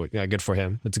 Well, yeah, good for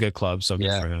him. It's a good club, so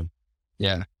good for him.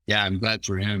 Yeah, I'm glad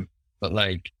for him. But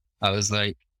like, I was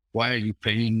like, why are you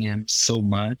paying him so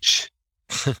much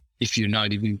if you're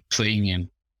not even playing him?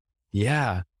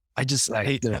 Yeah, I just like,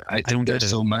 hate that. I think there's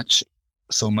so much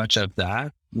of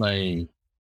that. Like,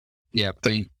 yeah,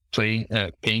 paying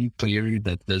player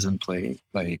that doesn't play,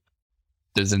 like,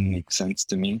 doesn't make sense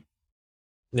to me.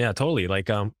 Yeah, totally. Like,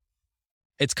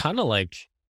 it's kind of like,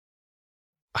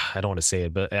 I don't want to say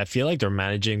it, but I feel like they're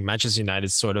Manchester United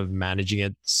sort of managing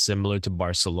it similar to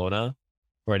Barcelona,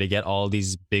 where they get all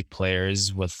these big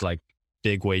players with like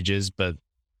big wages, but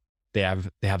they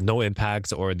have no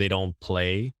impact or they don't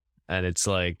play. And it's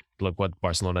like, look what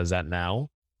Barcelona is at now.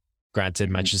 Granted,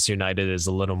 Manchester United is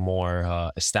a little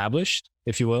more established,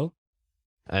 if you will.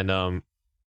 And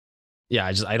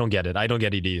yeah, I don't get it. I don't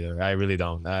get it either. I really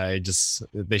don't.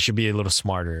 They should be a little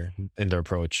smarter in their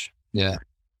approach. Yeah.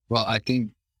 Well, I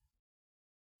think,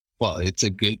 well, it's a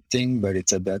good thing, but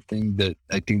it's a bad thing. That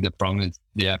I think the problem is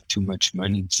they have too much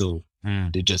money, so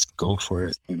they just go for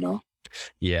it, you know?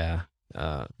 Yeah.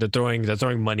 They're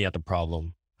throwing money at the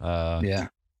problem. Yeah.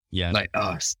 Yeah. Like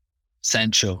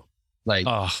Sancho. Like,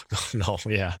 oh no,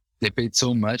 yeah. They paid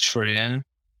so much for him.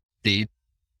 They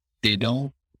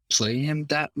don't play him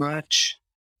that much.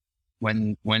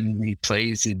 When he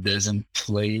plays, he doesn't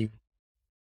play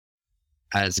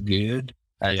as good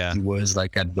as he was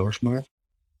like at Dortmund.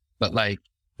 But like,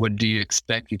 what do you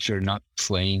expect if you're not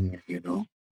playing, you know?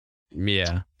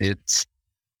 Yeah. It's,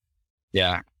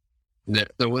 yeah.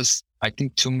 There was, I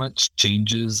think, too much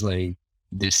changes like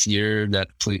this year that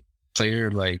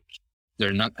player, like,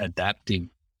 they're not adapting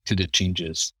to the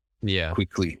changes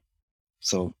quickly.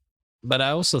 So, but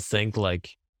I also think like,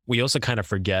 we also kind of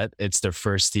forget it's their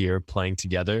first year playing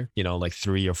together, you know, like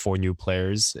 3 or 4 new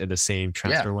players in the same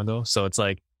transfer window. So it's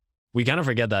like, we kind of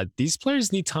forget that these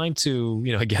players need time to,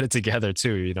 you know, get it together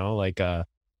too, you know, like,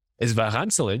 is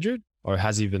Varane still injured or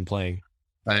has he been playing?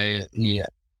 He's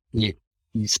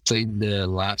played the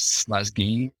last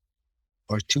game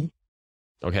or 2.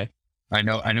 Okay. I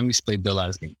know he's played the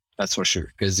last game. That's for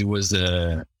sure. Cause he was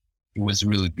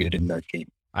really good in that game.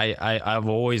 I've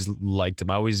always liked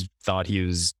him. I always thought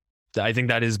I think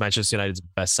that is Manchester United's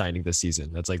best signing this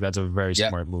season. That's a very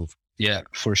smart move. Yeah,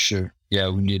 for sure. Yeah,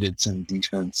 we needed some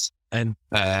defense. And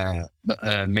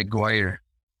Maguire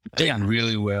did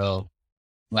really well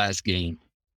last game.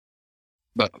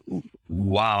 But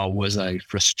wow, was I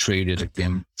frustrated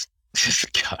against this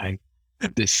guy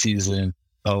this season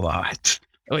a lot.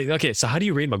 Wait, okay, so how do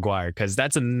you rate Maguire? Because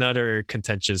that's another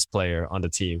contentious player on the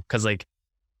team. Because like,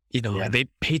 you know, they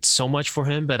paid so much for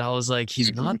him, but I was like,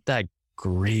 he's not that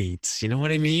great. You know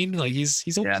what I mean? Like he's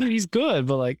okay, he's good,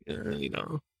 but like, you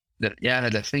know.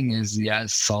 The thing is, he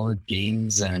has solid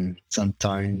games and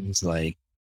sometimes like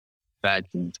bad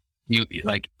games. You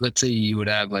like, let's say you would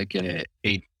have like a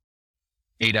 8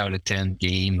 out of 10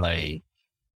 game, like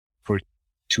for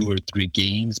 2 or 3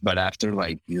 games, but after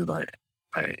like you like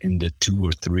in the 2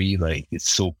 or 3, like it's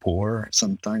so poor.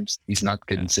 Sometimes he's not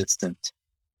consistent.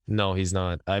 No, he's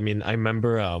not. I mean, I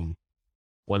remember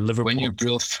when Liverpool. When you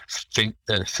think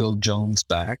that Phil Jones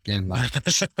back and like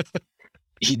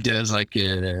he does like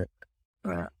a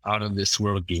out of this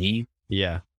world game.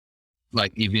 Yeah.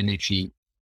 Like even if he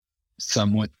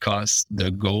somewhat costs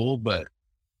the goal, but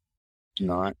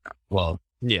not well.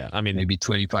 Yeah, I mean maybe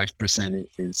 25%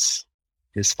 is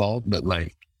his fault, but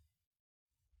like,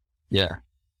 yeah,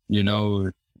 you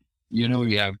know,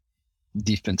 you have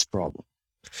defense problem.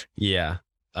 Yeah.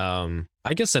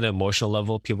 I guess at an emotional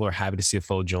level, people are happy to see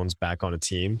Phil Jones back on a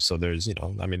team. So there's, you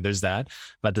know, I mean, there's that.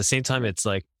 But at the same time, it's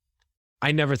like,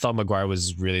 I never thought Maguire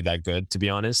was really that good, to be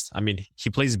honest. I mean, he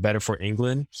plays better for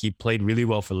England. He played really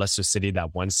well for Leicester City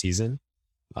that one season.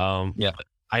 I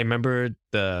remember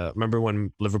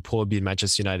when Liverpool beat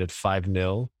Manchester United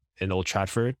 5-0 in Old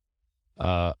Trafford.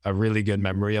 A really good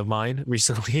memory of mine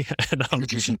recently.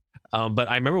 But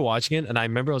I remember watching it, and I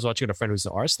remember I was watching with a friend who's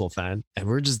an Arsenal fan, and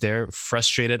we're just there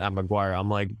frustrated at Maguire. I'm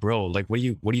like, bro, like, what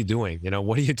are you doing? You know,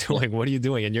 what are you doing? What are you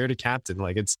doing? And you're the captain.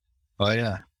 Like, it's. Oh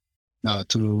yeah, no, I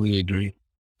totally agree.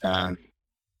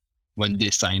 When they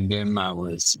signed him, I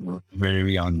was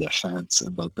very on the fence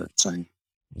about that sign.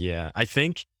 Yeah, I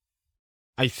think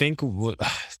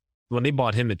when they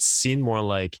bought him, it seemed more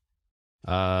like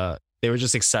they were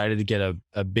just excited to get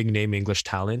a big name English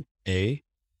talent,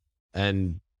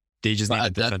 and they just. But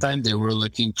at that time, they were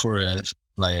looking for a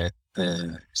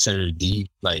Serie D,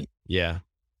 like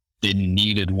they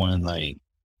needed one like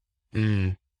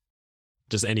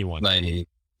just anyone. Like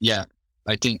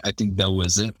I think that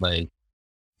was it. Like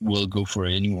we'll go for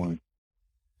anyone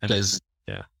because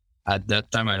at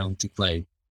that time I don't think like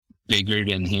bigger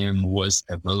than him was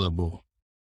available.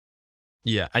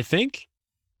 Yeah, I think.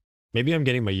 Maybe I'm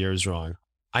getting my years wrong.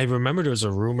 I remember there was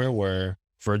a rumor where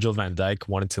Virgil van Dijk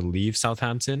wanted to leave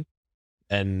Southampton,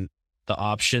 and the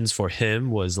options for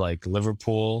him was like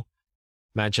Liverpool,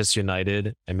 Manchester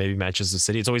United, and maybe Manchester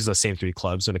City. It's always the same 3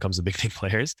 clubs when it comes to big name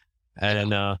players.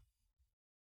 And I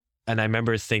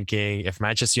remember thinking if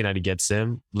Manchester United gets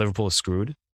him, Liverpool is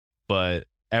screwed. But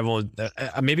everyone,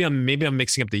 maybe I'm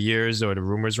mixing up the years or the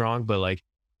rumors wrong. But like,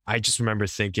 I just remember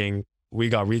thinking we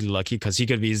got really lucky because he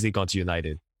could have easily gone to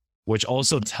United. Which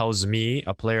also tells me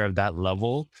a player of that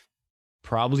level,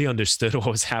 probably understood what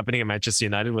was happening at Manchester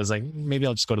United was like, maybe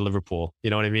I'll just go to Liverpool. You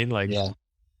know what I mean? Like, Yeah.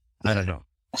 I don't know.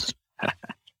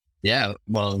 Yeah.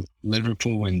 Well,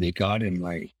 Liverpool, when they got him,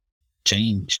 like,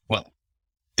 changed. Well,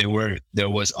 there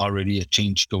was already a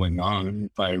change going on,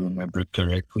 if I remember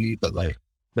correctly, but like,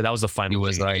 But that was the final. he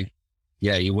was like,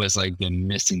 yeah, he was like the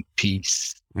missing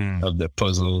piece of the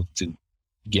puzzle to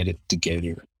get it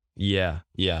together. Yeah,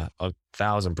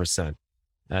 1,000%.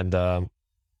 And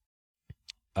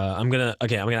I'm gonna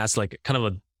ask like kind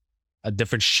of a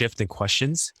different shift in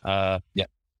questions. Yeah.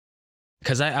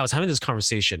 Because I was having this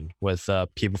conversation with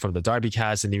people from the Derby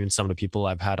cast and even some of the people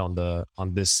I've had on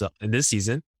this in this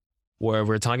season, where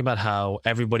we're talking about how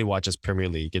everybody watches Premier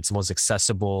League. It's the most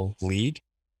accessible league.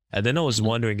 And then I was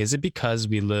wondering, is it because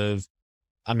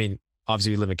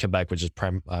obviously we live in Quebec, which is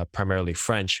primarily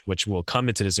French, which will come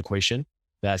into this equation,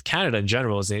 that Canada in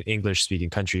general is an English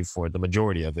speaking country for the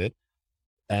majority of it.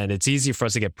 And it's easy for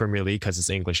us to get Premier League because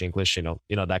it's English, you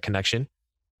know, that connection.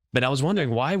 But I was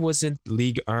wondering, why wasn't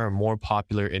Ligue 1 more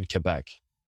popular in Quebec?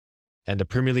 And the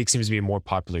Premier League seems to be more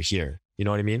popular here. You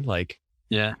know what I mean? Like,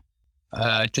 yeah.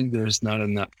 I think there's not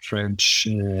enough French,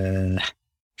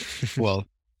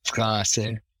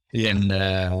 français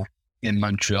in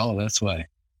Montreal. That's why.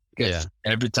 Because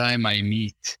every time I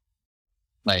meet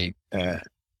like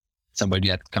somebody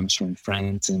that comes from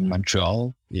France in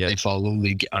Montreal, they follow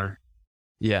Ligue 1.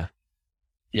 Yeah.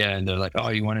 Yeah, and they're like, "Oh,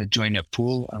 you want to join a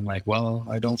pool?" I'm like, "Well,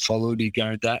 I don't follow Ligue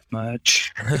 1 that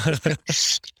much."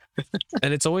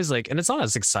 And it's always like, and it's not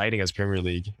as exciting as Premier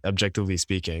League, objectively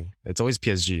speaking. It's always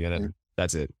PSG, and then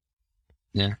that's it.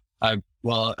 Yeah, I've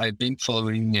been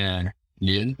following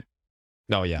Lille.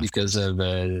 Oh yeah, because of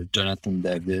Jonathan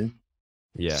David.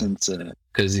 Yeah, since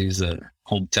because he's a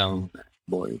hometown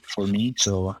boy for me.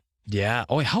 So yeah.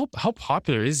 Oh, how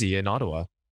popular is he in Ottawa?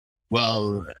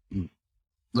 Well,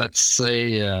 let's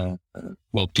say,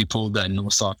 people that know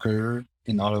soccer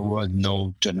in Ottawa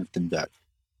know Jonathan David.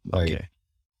 Like, okay.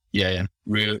 Yeah.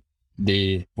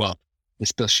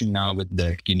 Especially now with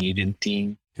the Canadian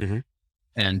team. Mm-hmm.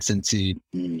 And since he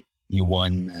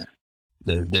won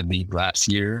the league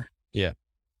last year. Yeah.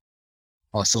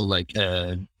 Also, like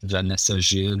Vanessa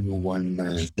Gilles, who won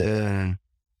the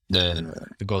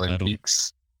gold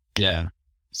Olympics. Yeah.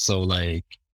 So, like,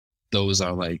 those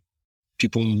are like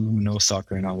people who know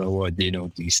soccer in Ottawa, they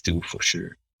know these two for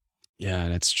sure. Yeah,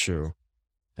 that's true.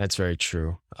 That's very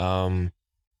true.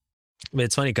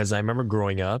 It's funny because I remember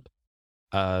growing up,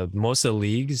 most of the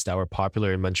leagues that were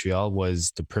popular in Montreal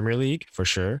was the Premier League for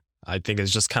sure. I think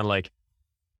it's just kind of like,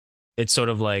 it's sort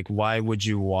of like, why would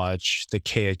you watch the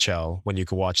KHL when you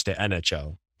could watch the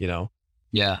NHL, you know?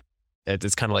 Yeah.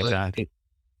 It's kind of like that.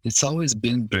 It's always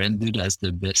been branded as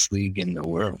the best league in the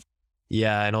world.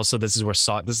 Yeah, and also this is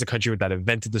the country that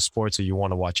invented the sport, so you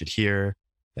want to watch it here.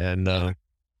 And but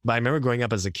I remember growing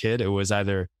up as a kid, it was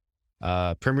either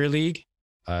Premier League,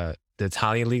 the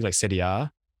Italian league like Serie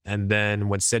A, and then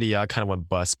when Serie A kind of went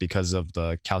bust because of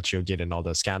the Calcio gate and all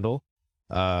the scandal,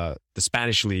 the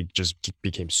Spanish league just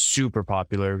became super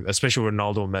popular, especially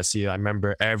Ronaldo and Messi. I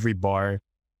remember every bar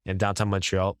in downtown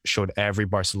Montreal showed every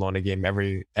Barcelona game,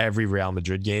 every Real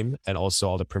Madrid game, and also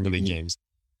all the Premier League games.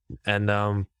 And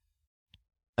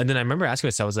then I remember asking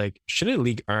myself, I was like, shouldn't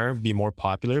Ligue 1 be more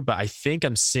popular? But I think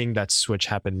I'm seeing that switch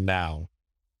happen now.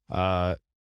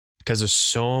 Because there's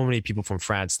so many people from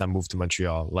France that moved to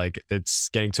Montreal. Like, it's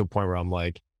getting to a point where I'm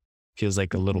like, feels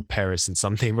like a little Paris in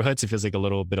some neighborhoods. It feels like a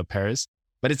little bit of Paris.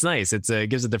 But it's nice. It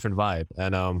gives a different vibe.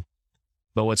 And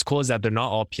but what's cool is that they're not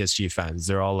all PSG fans.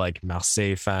 They're all like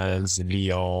Marseille fans,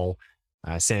 Lyon,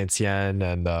 Saint-Étienne,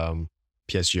 and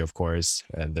PSG, of course.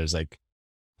 And there's like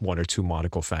one or two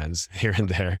Monaco fans here and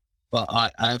there. Well,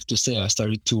 I have to say, I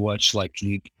started to watch like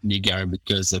Ligue 1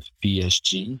 because of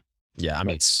PSG. Yeah, I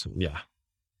mean,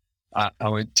 I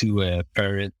went to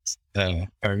Paris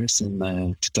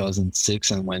in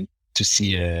 2006 and went to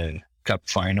see a cup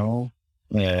final.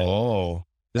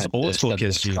 This old school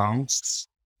PSG.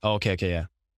 Oh, okay, yeah.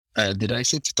 Did I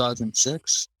say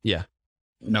 2006? Yeah.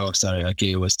 No, sorry.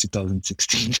 Okay, it was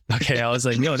 2016. Okay, I was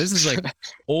like, no, this is like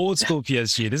old school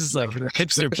PSG. This is like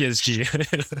hipster PSG.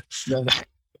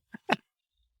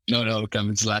 No,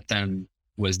 Zlatan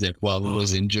was there. Well, he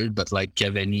was injured, but like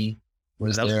Cavani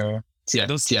was there. Yeah,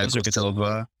 those are good,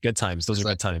 Silva. Good times. Those are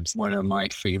good times. One of my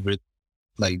favorite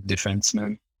like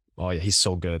defensemen. Oh yeah, he's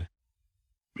so good.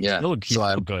 Yeah, he's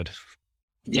so good.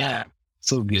 Yeah,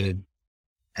 so good.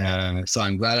 So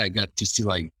I'm glad I got to see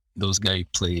like those guys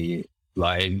play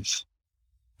live.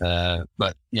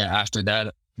 But yeah, after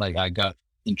that, like I got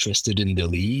interested in the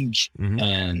league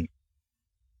and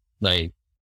like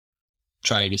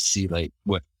try to see like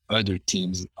what other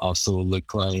teams also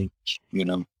look like,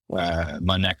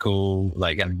 Monaco,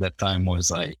 like at that time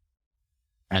was like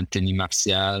Anthony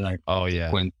Martial, like Oh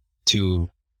yeah. went to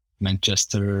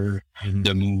Manchester,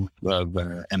 the move of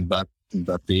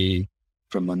Mbappe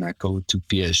from Monaco to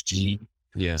PSG.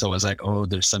 Yeah. So I was like, oh,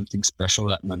 there's something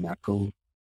special at Monaco.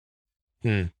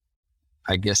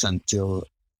 I guess until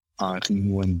Henry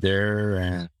went there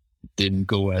and didn't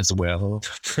go as well.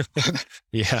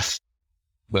 Yeah.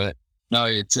 But no,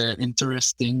 it's an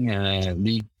interesting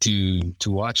league to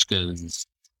watch because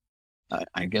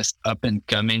I guess up and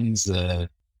comings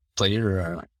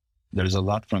player. There's a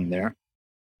lot from there.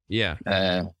 Yeah.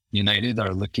 United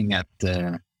are looking at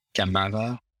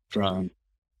Camara from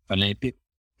Olympique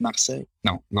Marseille.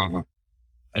 No.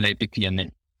 Olympique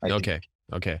Lyonnais. Okay.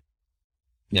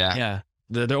 Yeah. Yeah.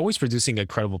 They're always producing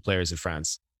incredible players in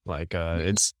France. Like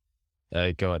it's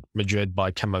like Madrid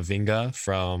bought Camavinga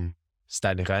from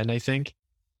Stade Rennes, I think,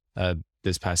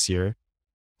 this past year.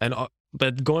 And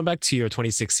but going back to your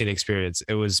 2016 experience,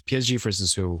 it was PSG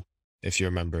versus who, if you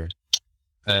remember?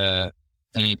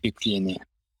 Olympique Lyonnais.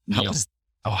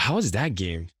 How was that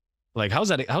game? Like, how's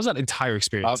that entire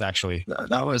experience actually?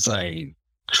 That was like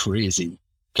crazy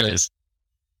because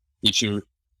if you,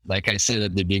 like I said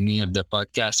at the beginning of the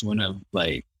podcast, one of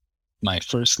like my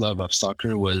first love of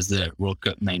soccer was the World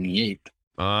Cup '98.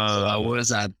 So I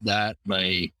was at that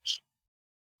like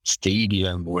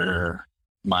stadium where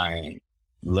my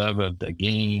love of the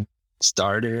game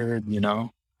started,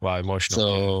 Wow, emotional.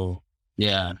 So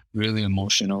yeah, really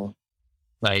emotional.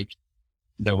 Like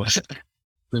there was a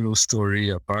little story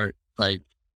apart. Like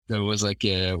there was like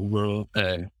a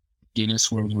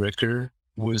Guinness World Record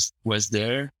was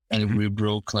there, and we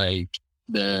broke like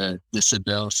the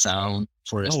decibel sound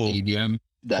for a stadium.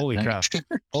 Holy crap!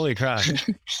 Holy crap!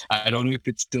 I don't know if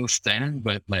it still stands,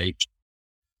 but like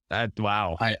that.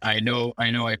 Wow. I know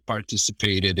I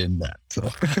participated in that. So.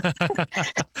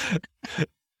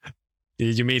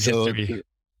 You made history.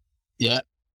 Yeah.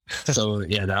 So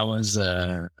yeah, that was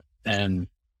and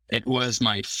it was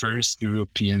my first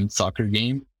European soccer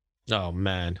game. Oh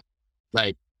man.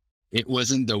 Like it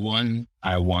wasn't the one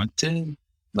I wanted.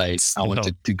 Like I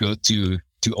wanted to go to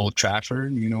Old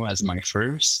Trafford, as my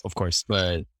first. Of course.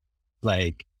 But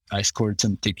like I scored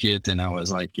some ticket and I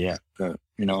was like, yeah,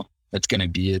 that's gonna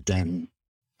be it. And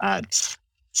that's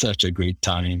such a great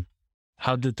time.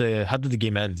 How did the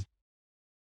game end?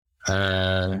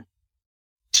 2-1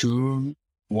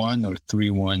 or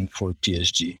 3-1 for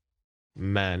PSG.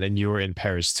 Man, and you were in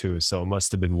Paris too, so it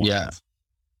must have been wild.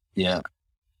 Yeah.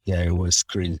 It was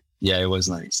crazy. Yeah, it was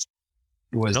nice.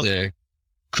 It was the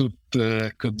Coupe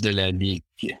de la Ligue,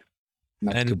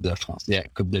 not Coupe de France. Yeah,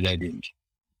 Coupe de la Ligue.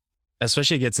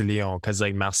 Especially against Lyon, because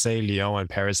like Marseille, Lyon, and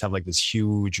Paris have like this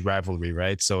huge rivalry,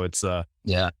 right? So it's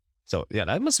yeah. So yeah,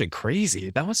 that must have been crazy.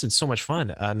 That must have been so much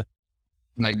fun. And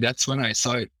like that's when I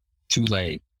saw it too.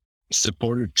 Like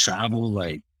supporter travel,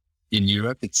 like in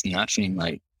Europe, it's nothing.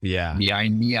 Like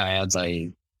behind me, I had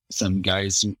like some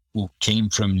guys who came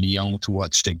from Lyon to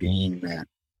watch the game.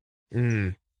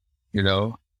 And,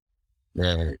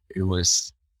 it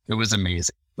was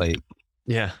amazing. Like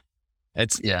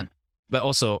but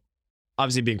also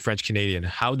obviously being French Canadian,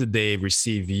 how did they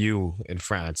receive you in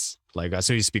France? Like as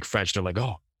soon as you speak French, they're like,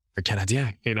 oh, you're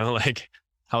Canadien, like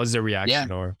how was their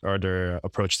reaction or their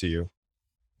approach to you?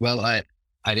 Well, I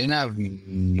didn't have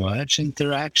much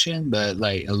interaction, but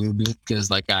like a little bit,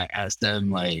 because like I asked them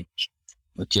like,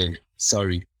 okay,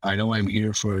 sorry, I know I'm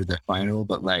here for the final,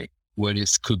 but like what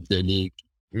is Coupe de Ligue?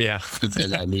 Yeah. Coupe de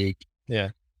la Ligue. Yeah.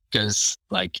 Because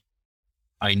like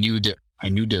I knew the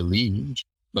league,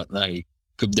 but like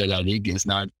Coupe de la Ligue it's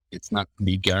not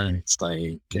Ligue 1. It's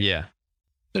like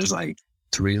there's like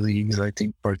 3 leagues I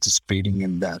think participating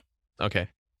in that. Okay.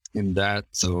 In that,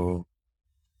 so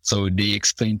they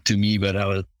explained to me, but I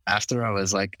was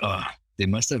like, oh, they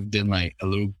must have been like a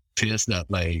little pissed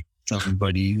that like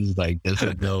somebody who's like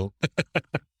doesn't know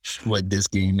what this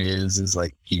game is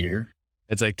like here.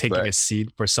 It's like taking a seat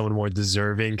for someone more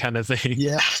deserving kind of thing.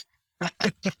 Yeah.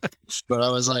 But I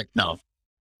was like, no,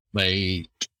 like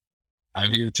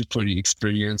I'm here for the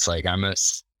experience. Like I'm a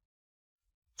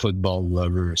football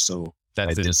lover, so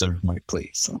I deserve my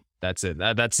place. So that's it.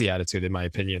 That's the attitude, in my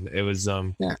opinion. It was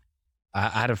I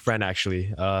had a friend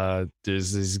actually.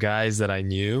 There's these guys that I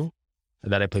knew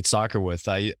that I played soccer with.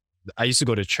 I used to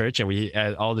go to church, and we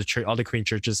all the Korean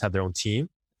churches had their own team,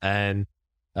 and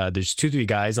there's 2-3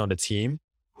 guys on the team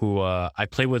who I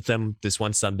play with them this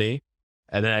one Sunday,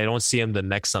 and then I don't see him the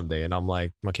next Sunday, and I'm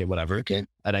like, okay, whatever. Okay.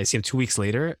 And I see him 2 weeks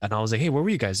later, and I was like, hey, where were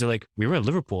you guys? They're like, we were in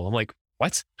Liverpool. I'm like,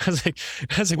 what? I was like,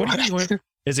 what do you mean?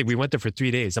 It's like we went there for 3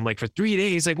 days. I'm like, for 3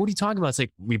 days? Like, what are you talking about? It's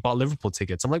like, we bought Liverpool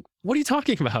tickets. I'm like, what are you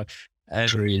talking about?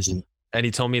 Crazy. And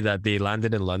he told me that they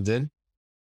landed in London.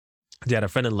 They had a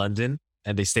friend in London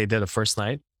and they stayed there the first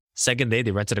night. Second day,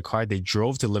 they rented a car. They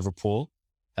drove to Liverpool,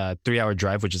 3-hour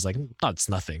drive, which is like, it's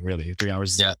nothing really. 3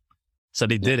 hours. Yeah. So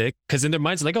they did it because in their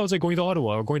minds, like, oh, it's like going to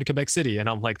Ottawa or going to Quebec City. And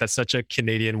I'm like, that's such a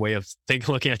Canadian way of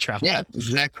looking at travel. Yeah,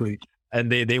 exactly.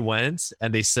 And they went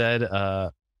and they said,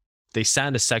 they sat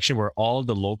in a section where all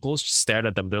the locals stared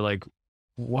at them. They're like,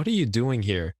 what are you doing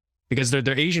here? Because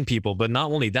they're Asian people. But not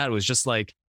only that, it was just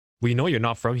like, we know you're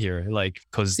not from here. Like,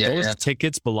 because those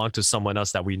tickets belong to someone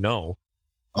else that we know.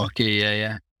 Okay,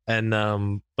 yeah.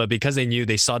 And but because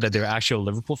they saw that they're actual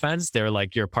Liverpool fans, they're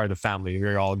like, you're part of the family.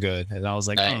 You're all good. And I was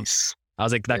like, nice. I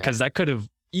was like, that because that could have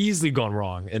easily gone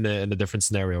wrong in a different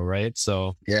scenario, right?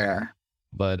 So yeah.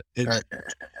 But a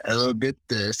little bit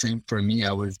the same for me.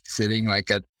 I was sitting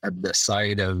like at the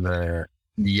side of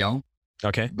Lyon.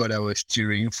 Okay. But I was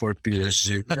cheering for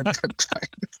PSG at that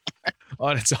time.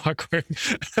 Oh, that's awkward.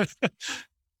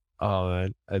 Oh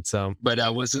man, it's But I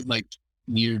wasn't like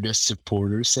near the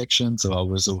supporter section, so I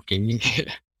was okay.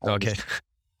 Okay.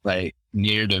 Like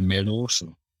near the middle.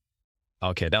 So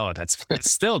okay, that's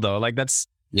still though, like that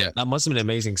must have been an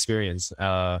amazing experience.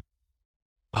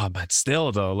 But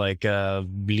still though, like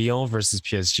Lyon versus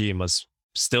PSG must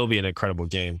still be an incredible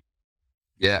game.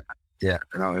 Yeah.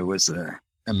 No, it was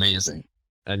amazing.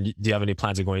 And do you have any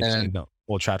plans of going to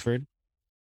Old Trafford?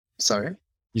 Sorry?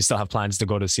 You still have plans to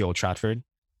go to see Old Trafford?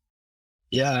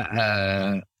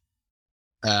 Yeah.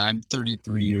 I'm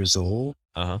 33 years old.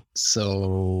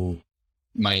 So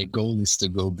my goal is to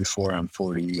go before I'm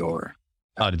 40 or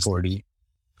 40.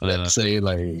 Let's say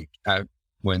like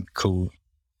when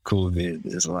COVID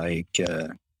is like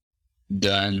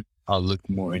done, I'll look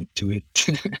more into it.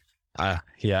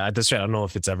 Yeah, at this rate, I don't know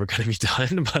if it's ever going to be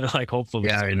done, but like hopefully.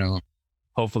 Yeah, I know.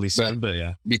 Hopefully soon, but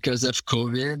yeah. Because of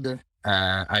COVID,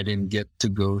 I didn't get to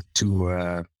go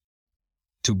to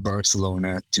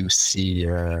Barcelona to see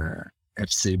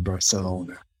FC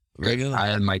Barcelona. Really? I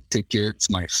had my tickets,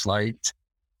 my flight.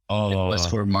 Oh, it was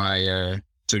for my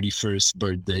 31st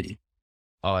birthday.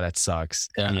 Oh, that sucks.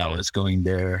 Yeah, I was going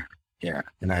there. Yeah,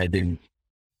 and I didn't.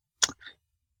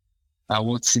 I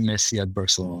won't see Messi at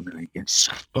Barcelona, I guess.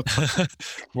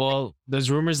 Well, there's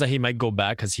rumors that he might go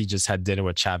back because he just had dinner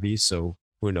with Xavi, so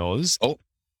who knows? Oh,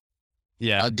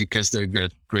 yeah, because they're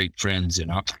great friends, you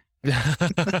know.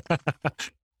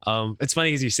 It's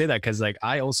funny as you say that because like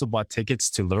I also bought tickets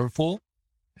to Liverpool,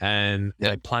 and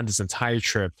I planned this entire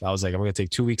trip. I was like, I'm gonna take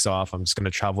 2 weeks off. I'm just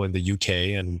gonna travel in the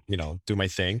UK and do my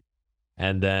thing.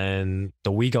 And then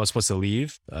the week I was supposed to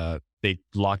leave, they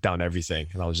locked down everything,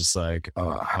 and I was just like,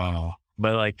 oh.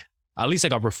 But like, at least I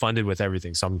got refunded with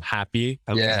everything, so I'm happy.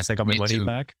 At least I got my money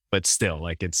back. But still,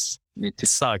 like, it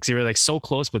sucks. You're like so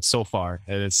close, but so far,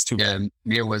 and it's too bad.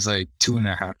 It was like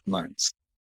 2.5 months.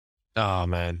 Oh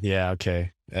man, yeah,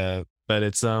 okay. But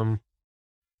it's but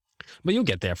you'll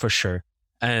get there for sure.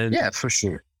 And yeah, for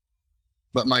sure.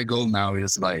 But my goal now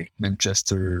is like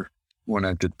Manchester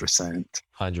 100%.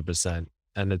 100%.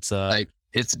 And it's like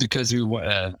it's because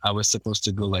I was supposed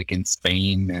to go like in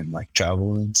Spain and like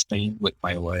travel in Spain with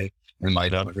my wife and my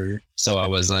daughter. So I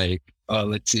was like, oh,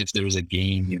 let's see if there's a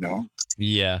game,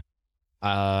 Yeah.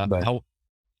 I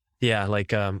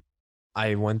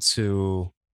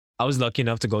was lucky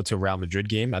enough to go to a Real Madrid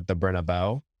game at the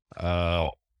Bernabeu.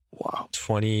 Wow.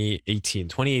 2018.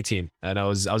 And I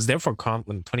was there for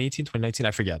 2018, 2019,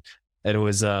 I forget. And it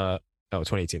was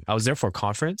 2018. I was there for a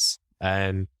conference,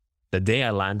 and the day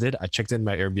I landed, I checked in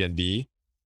my Airbnb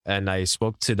and I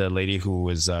spoke to the lady who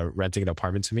was renting an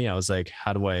apartment to me. I was like,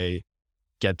 how do I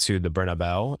get to the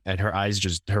Bernabeu? And her eyes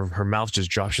her mouth just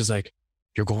dropped. She's like,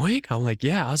 you're going? I'm like,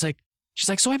 yeah. I was like, she's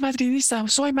like, soy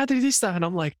madridista. And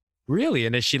I'm like, really?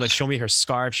 And then she like showed me her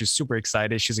scarf. She's super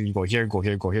excited. She's like, you go here, go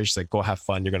here, go here. She's like, go have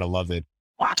fun. You're going to love it.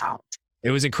 Wow.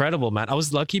 It was incredible, man. I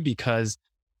was lucky because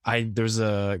there's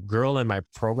a girl in my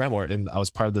program, I was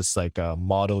part of this like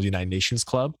model United Nations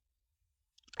club.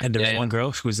 And there was one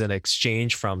girl who was an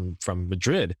exchange from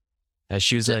Madrid. And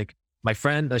she was like, my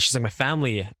friend, she's like, my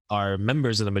family are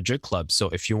members of the Madrid club. So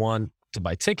if you want to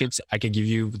buy tickets, I can give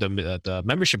you the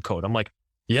membership code. I'm like,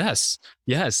 yes.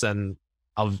 And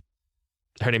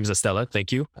her name is Estella.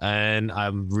 Thank you. And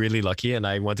I'm really lucky. And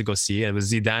I went to go see it. It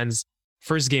was Zidane's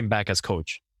first game back as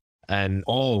coach. And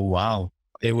oh, wow.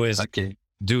 It was, okay.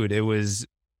 Dude, it was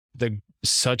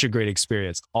such a great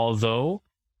experience. Although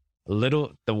the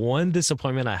one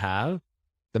disappointment I have,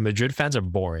 the Madrid fans are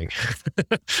boring.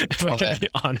 If I can be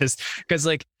honest. Because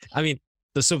like, I mean,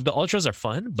 the ultras are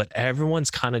fun, but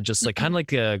everyone's kind of just like,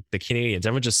 the Canadians,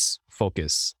 everyone just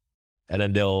focus. and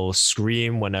then they'll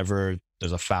scream whenever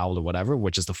there's a foul or whatever,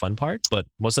 which is the fun part. But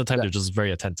most of the time, they're just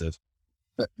very attentive.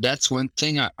 But that's one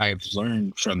thing I've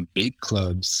learned from big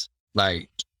clubs, like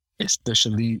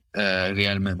especially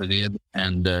Real Madrid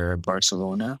and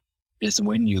Barcelona, is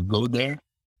when you go there,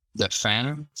 the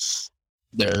fans,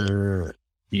 they're,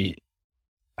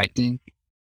 I think,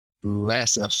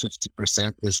 less of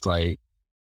 50% is like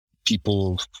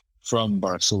people from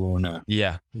Barcelona.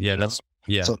 Yeah,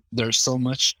 So there's so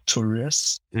much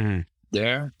tourists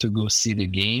there to go see the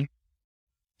game,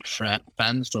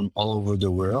 fans from all over the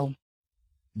world,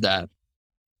 that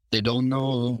they don't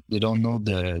know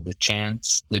the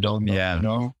chants, they don't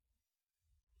know.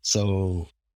 So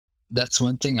that's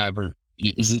one thing I've heard.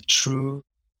 Is it true?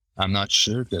 I'm not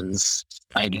sure because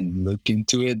I didn't look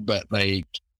into it, but like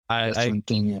that's one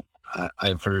thing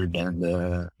I've heard, and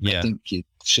I think it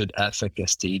should affect a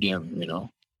stadium, you know.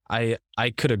 I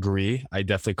could agree. I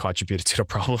definitely contributed to the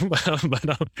problem,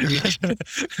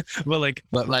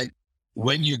 but like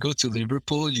when you go to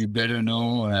Liverpool, you better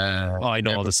know. I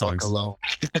know all the songs.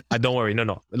 Don't worry.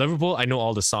 No. Liverpool, I know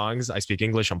all the songs. I speak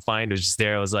English. I'm fine. It was just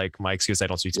there. I was like, my excuse, I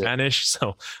don't speak Spanish.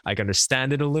 So I can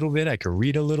understand it a little bit. I can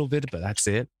read a little bit, but that's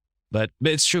it. But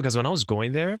it's true because when I was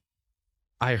going there,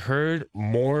 I heard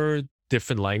more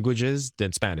different languages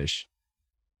than Spanish.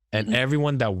 And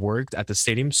everyone that worked at the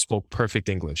stadium spoke perfect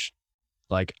English.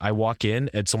 Like I walk in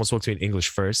and someone spoke to me in English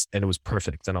first and it was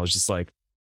perfect. And I was just like,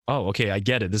 oh, okay, I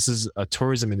get it. This is a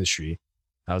tourism industry.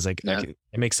 I was like, okay,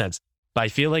 it makes sense. But I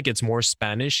feel like it's more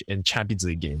Spanish in Champions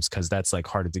League games because that's like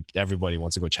harder to, everybody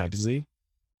wants to go Champions League.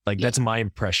 Like that's my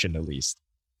impression at least.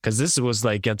 Because this was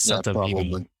like against Celta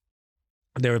Vigo.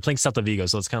 They were playing Celta Vigo,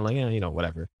 so it's kind of like,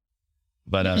 whatever.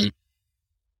 But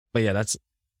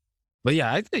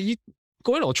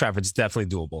going to Old Trafford is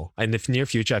definitely doable. And if near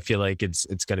future, I feel like it's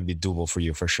going to be doable for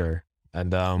you for sure.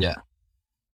 And I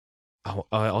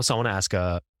also want to ask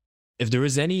if there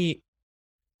is any.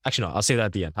 Actually, no, I'll say that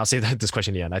at the end. I'll say this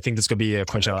question at the end. I think this could be a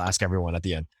question I'll ask everyone at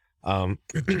the end. But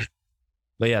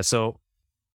yeah, so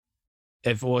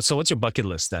what's your bucket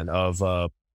list then of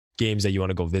games that you want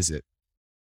to go visit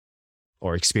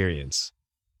or experience?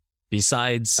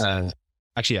 Besides,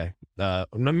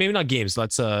 maybe not games.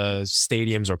 Let's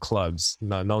stadiums or clubs.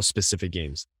 No specific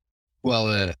games.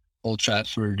 Well, Old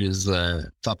Trafford is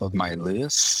top of my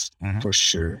list for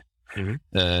sure.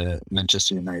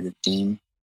 Manchester United team.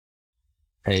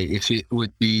 Hey, if it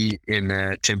would be in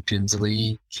a Champions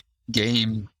League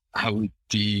game, I would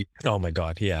be. Oh my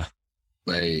God! Yeah.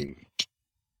 Like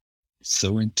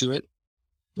so into it,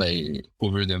 like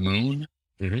over the moon.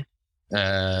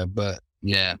 But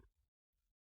yeah.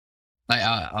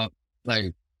 I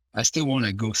still want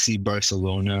to go see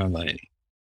Barcelona, like,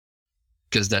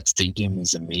 because that stadium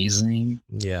is amazing.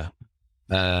 Yeah.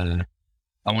 I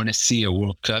want to see a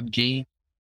World Cup game.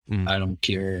 I don't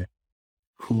care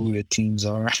who the teams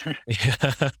are.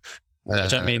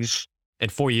 I mean, in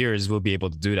 4 years, we'll be able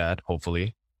to do that,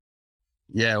 hopefully.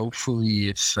 Yeah, hopefully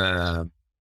if,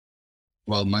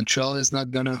 Montreal is not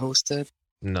going to host it.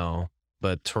 No,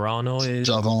 but Toronto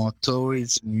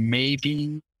is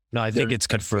maybe. No, I think it's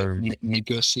confirmed.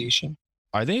 Negotiation.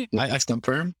 Are they? It's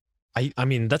confirmed. I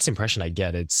mean, that's the impression I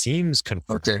get. It seems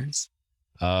confirmed.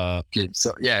 Okay.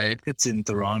 So yeah, if it's in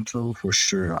Toronto, for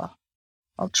sure,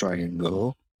 I'll try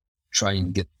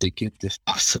and get ticket if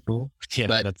possible. Yeah,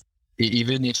 but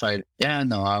even if I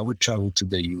would travel to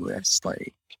the US.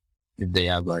 Like if they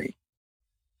have like,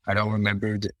 I don't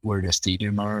remember where the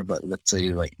stadium are, but let's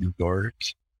say like New York.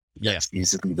 Yeah, that's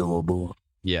easily doable.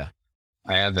 Yeah,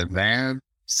 I have a van.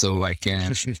 So I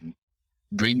can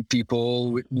bring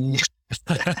people with me.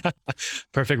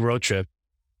 Perfect road trip.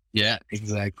 Yeah,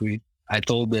 exactly. I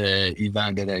told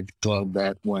Ivan that I told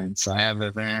that once. I have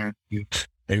a van.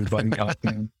 Everybody got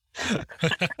in.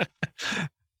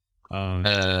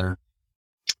 I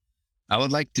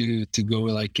would like to go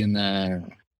like in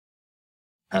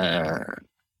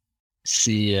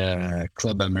see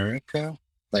Club America.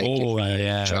 Like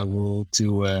travel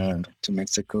to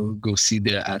Mexico, go see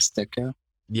the Azteca.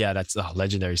 Yeah, that's a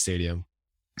legendary stadium.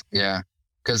 Yeah,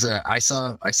 because I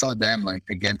saw them like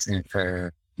against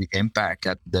the Impact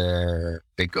at the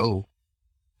Big O.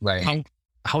 Like,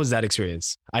 how was that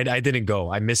experience? I didn't go.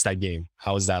 I missed that game.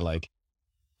 How was that like?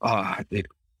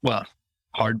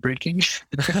 Heartbreaking.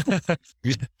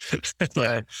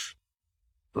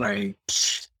 like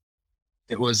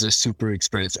it was a super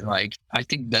experience. Like I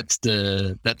think that's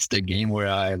the game where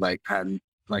I like had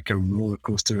like a roller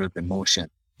coaster of emotion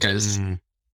because.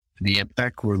 The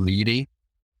Impact were leading.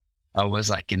 I was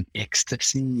like in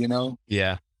ecstasy,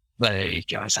 Yeah.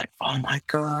 Like I was like, oh my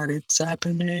God, it's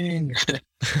happening.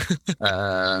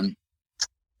 And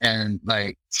And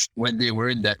like when they were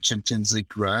in that Champions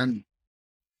League run,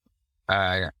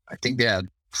 I think they had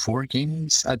 4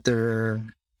 games at their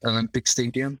Olympic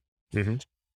Stadium. Mm-hmm.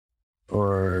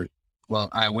 Or well,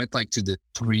 I went like to the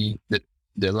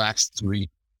last 3.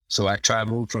 So I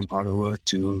traveled from Ottawa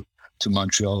to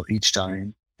Montreal each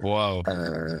time. Wow.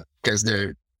 Because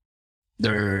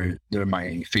they're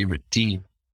my favorite team.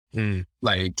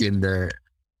 Like in the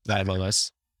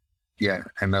MLS. Yeah,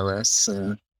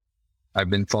 MLS. I've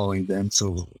been following them,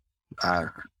 so yeah,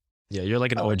 you're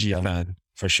like an OG fan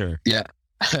for sure. Yeah.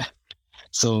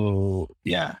 So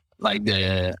yeah, like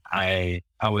I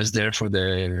was there for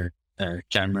the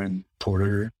Cameron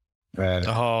Porter.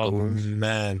 Oh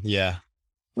man, yeah.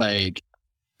 Like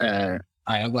I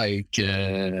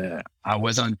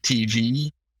was on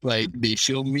TV. Like they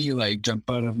filmed me like jump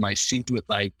out of my seat with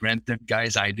like random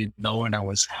guys I didn't know, and I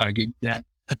was hugging them.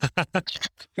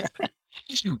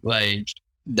 Like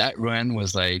that run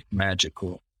was like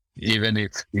magical, even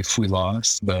if we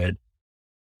lost. But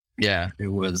yeah, it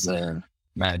was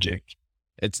magic.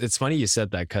 It's funny you said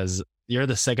that because you're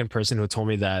the second person who told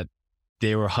me that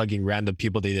they were hugging random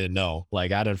people they didn't know.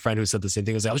 Like I had a friend who said the same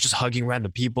thing. It was like, I was just hugging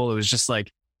random people. It was just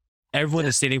like everyone in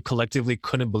the stadium collectively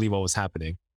couldn't believe what was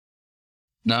happening.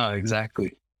 No,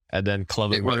 exactly. And then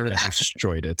Club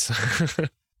destroyed it.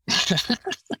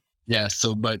 Yeah,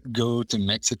 so but go to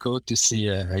Mexico to see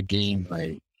a game,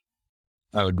 like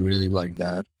I would really like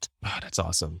that. Oh, that's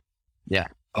awesome. Yeah.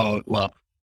 Oh, well,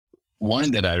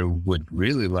 one that I would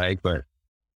really like, but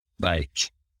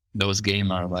like those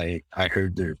games are like, I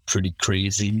heard they're pretty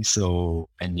crazy. So,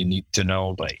 and you need to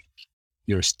know like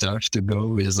your stuff to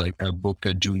go is like a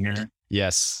Boca Junior.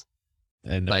 Yes.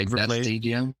 And like that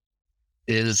stadium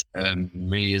is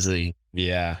amazing.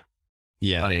 Yeah.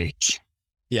 Yeah. Like,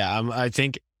 yeah.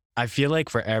 I feel like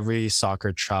for every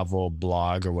soccer travel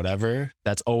blog or whatever,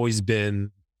 that's always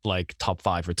been like top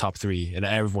 5 or top 3 in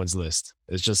everyone's list.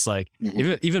 It's just like,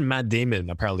 even Matt Damon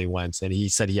apparently went and he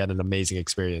said he had an amazing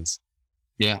experience.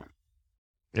 Yeah.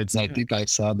 I think I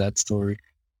saw that story.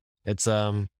 It's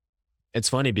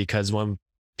funny because when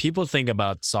people think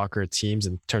about soccer teams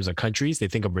in terms of countries, they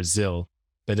think of Brazil.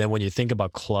 But then when you think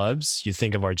about clubs, you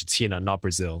think of Argentina, not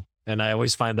Brazil. And I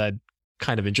always find that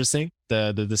kind of interesting,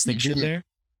 the distinction there.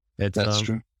 That's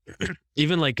true.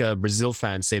 Even like Brazil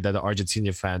fans say that the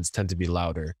Argentina fans tend to be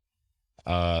louder.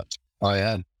 Oh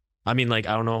yeah. I mean, like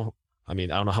I don't know how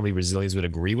many Brazilians would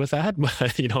agree with that,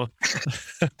 but you know,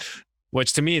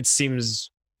 which to me it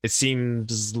seems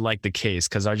like the case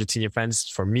because Argentina fans,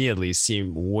 for me at least,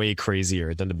 seem way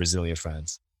crazier than the Brazilian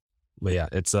fans. But yeah,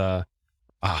 it's but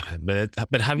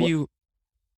have you?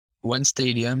 One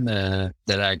stadium that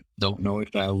I don't know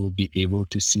if I will be able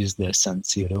to see is the San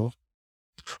Siro.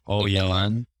 Oh yeah,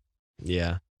 Milan.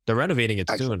 Yeah, they're renovating it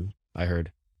soon. I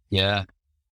heard. Yeah.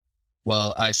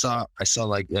 Well, I saw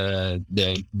like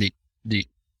they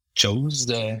chose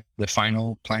the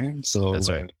final plan, so that's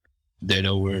right. They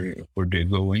know where they're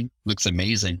going. Looks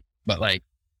amazing, but like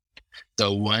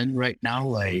the one right now,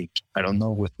 like I don't know,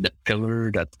 with the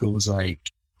pillar that goes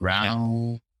like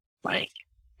round, like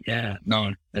yeah,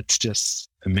 no, that's just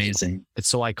amazing. It's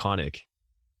so iconic.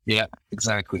 Yeah,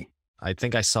 exactly. I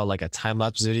think I saw like a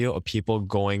time-lapse video of people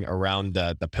going around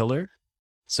the pillar.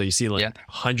 So you see like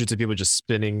hundreds of people just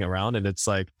spinning around and it's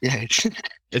like,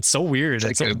 it's so weird.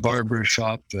 It's like a barber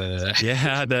shop.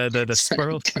 Yeah,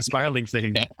 the spiraling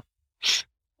thing. Yeah.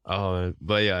 Oh,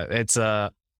 but yeah, it's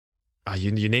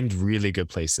you named really good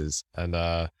places. And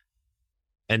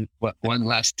one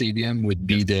last stadium would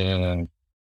be the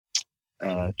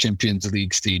Champions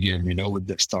League stadium, you know, with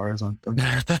the stars on them.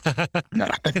 No.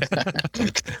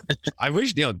 I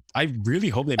wish, I really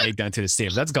hope they make that into the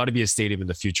stadium. That's got to be a stadium in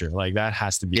the future. Like that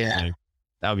has to be a thing.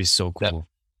 That would be so cool.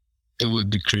 It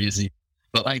would be crazy.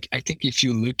 But like, I think if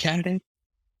you look at it,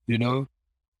 you know,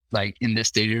 like in the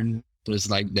stadium, there's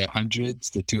like the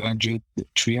 100s, the 200, the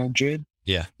 300.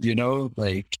 Yeah. You know,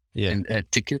 like, and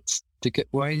ticket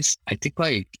wise, I think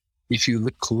like, if you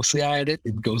look closely at it,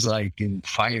 it goes like in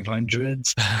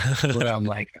 500s. But I'm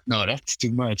like, no, that's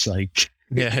too much. Like,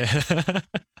 yeah,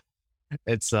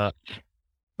 it's but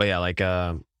yeah, like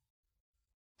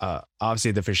obviously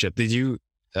a different shift. Did you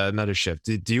another shift?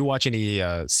 Do you watch any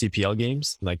CPL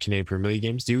games, like Canadian Premier League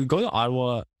games? Do you go to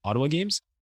Ottawa games?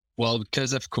 Well,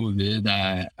 because of COVID,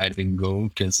 I didn't go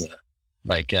because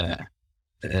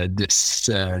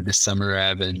this summer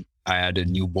I had a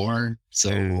newborn,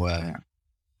 so.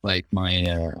 Like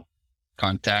my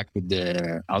contact with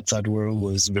the outside world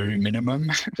was very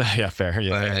minimum. Yeah, fair.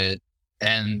 Yeah.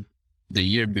 And the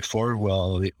year before,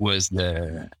 well, it was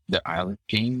the Island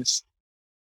Games.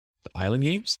 The Island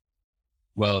Games?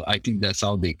 well, I think that's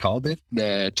how they called it,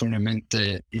 the tournament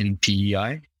in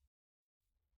PEI.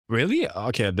 Really?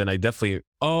 Okay, then I definitely.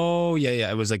 Oh yeah.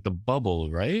 It was like the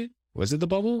bubble, right? Was it the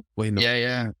bubble? Wait, no.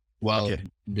 Yeah. Well,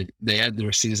 Okay. they had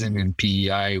their season in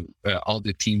PEI. All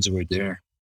the teams were there.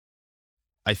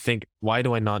 I think. Why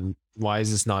do I not? Why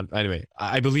is this not? Anyway,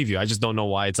 I believe you. I just don't know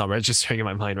why it's not registering in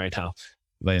my mind right now.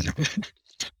 But yeah.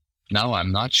 Now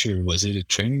I'm not sure. Was it a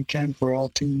training camp for all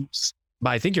teams?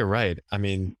 But I think you're right. I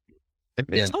mean,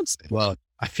 it sounds. Well,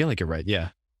 I feel like you're right.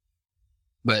 Yeah.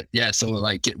 but yeah, so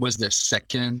like it was the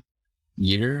second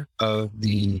year of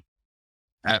the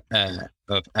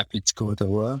of Atletico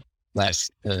Ottawa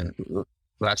last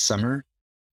summer.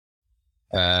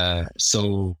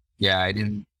 So yeah, I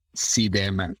didn't see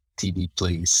them at TD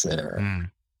Place.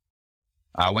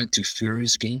 I went to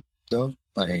Fury's game though,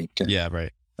 like Yeah.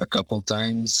 Right. a couple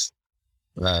times.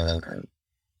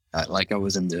 Like I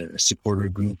was in the supporter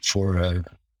group for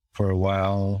a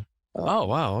while. Oh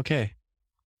wow. Okay.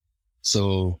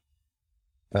 So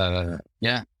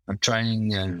yeah, I'm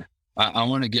trying. I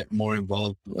want to get more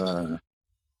involved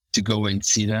to go and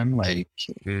see them, like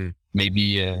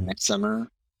maybe next summer.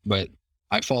 But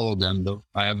I follow them though.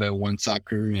 I have a One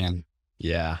Soccer, and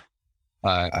Yeah.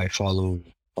 I follow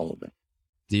them.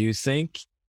 Do you think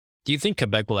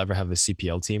Quebec will ever have a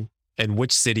CPL team? And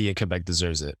which city in Quebec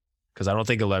deserves it? Because I don't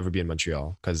think it'll ever be in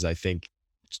Montreal. Because I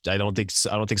don't think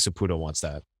Saputo wants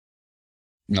that.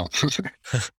 No.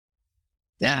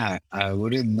 Yeah, I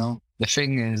wouldn't know. The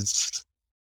thing is,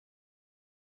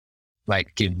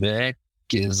 like Quebec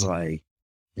is like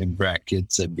in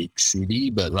brackets a big city,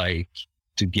 but like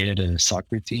to get a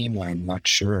soccer team, I'm not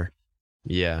sure.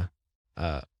 Yeah.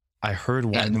 I heard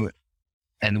one.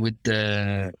 And with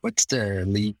the what's the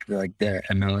league like the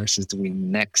MLS is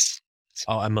doing next?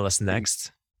 Oh, MLS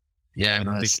Next. Yeah, I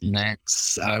don't MLS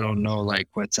next. I don't know like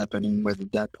what's happening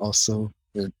with that also.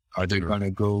 Are they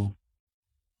gonna go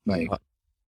like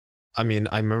I mean,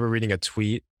 I remember reading a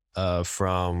tweet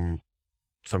from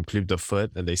Club de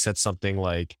Foot, and they said something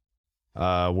like,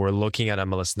 we're looking at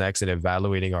MLS Next and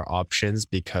evaluating our options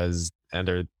because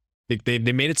they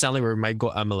made it sound like we might go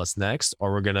MLS Next,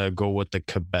 or we're gonna go with the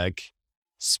Quebec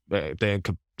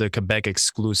the Quebec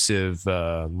exclusive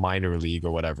minor league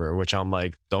or whatever, which I'm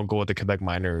like, don't go with the Quebec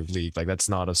minor league. Like that's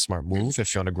not a smart move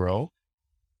if you want to grow.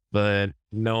 But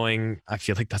knowing, I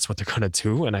feel like that's what they're gonna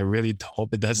do, and I really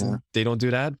hope it doesn't. Yeah. They don't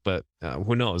do that, but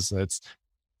who knows? It's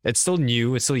still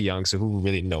new, it's still young, so who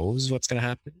really knows what's gonna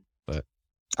happen? But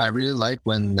I really like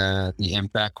when the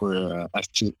Impact were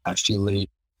affiliated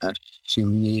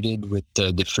with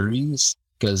the Furies,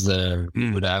 because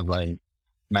we would have like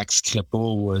Max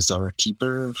Crepeau was our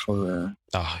keeper for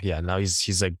oh yeah, now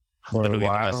he's like for a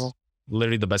while.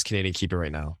 literally the best Canadian keeper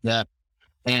right now. Yeah,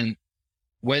 and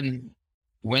when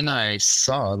I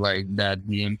saw like that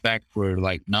the Impact were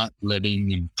like not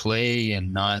letting him play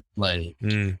and not like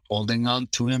holding on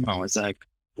to him, I was like,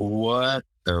 what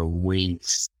a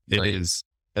waste. It is.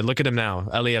 And look at him now,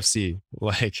 LAFC.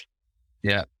 Like,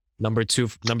 yeah, number two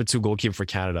goalkeeper for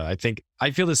Canada.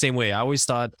 I feel the same way. I always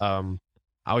thought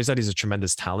he's a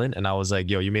tremendous talent, and I was like,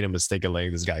 yo, you made a mistake of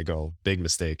letting this guy go. Big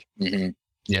mistake. Mm-hmm.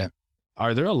 Yeah.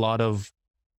 Are there a lot of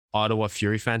Ottawa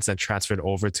Fury fans that transferred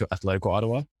over to Atletico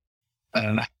Ottawa?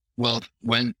 Well,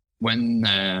 when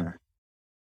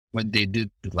they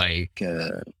did like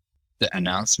the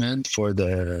announcement for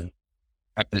the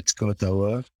Atletico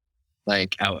Ottawa,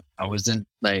 like I wasn't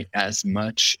like as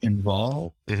much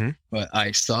involved, but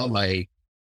I saw like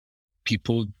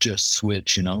people just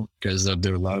switch, because of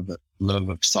their love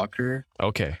of soccer.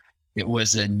 Okay. It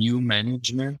was a new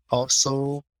management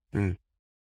also.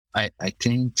 I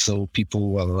think so.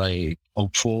 People were like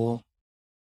hopeful.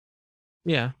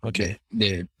 Yeah. Okay.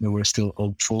 They were still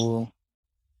hopeful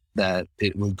that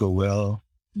it would go well.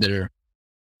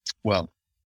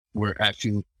 We're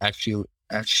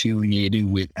affiliated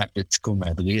with Atletico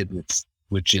Madrid,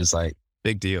 which is like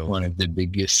big deal, one of the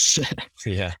biggest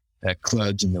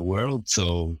clubs in the world.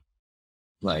 So,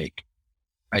 like,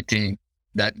 I think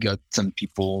that got some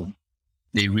people.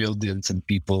 They reeled in some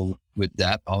people with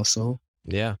that also.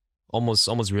 Yeah, almost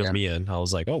reeled me in. I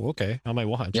was like, oh, okay, I might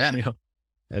watch. Yeah,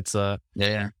 it's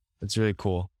it's really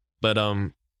cool. But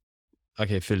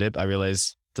okay, Philippe, I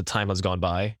realize the time has gone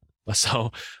by,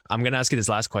 so I'm gonna ask you this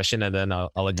last question, and then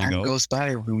I'll let you go. Time goes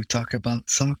by when we talk about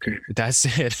soccer. That's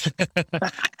it.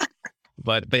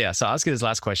 But yeah, so I'll ask you this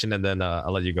last question, and then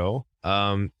I'll let you go.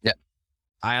 Yeah,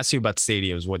 I asked you about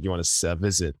stadiums, what you want to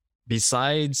visit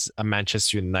besides a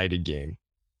Manchester United game.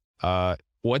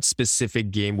 What specific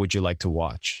game would you like to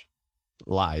watch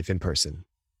live in person?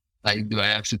 Like, do I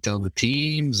have to tell the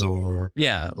teams or?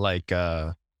 Yeah, like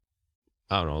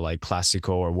I don't know, like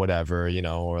Classico or whatever, you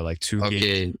know, or like two games.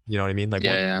 Okay. You know what I mean? Like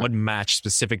Yeah. what match,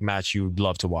 specific match you'd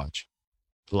love to watch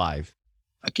live?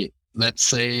 Okay. Let's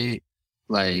say,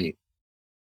 like,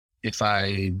 if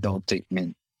I don't take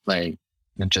like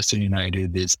Manchester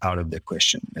United is out of the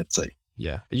question. Let's say.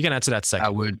 Yeah, you can answer that second.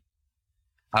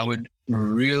 I would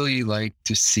really like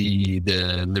to see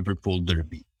the Liverpool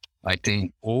derby. I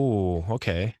think. Oh,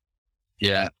 okay.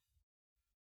 Yeah.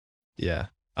 Yeah.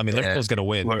 I mean, Liverpool's gonna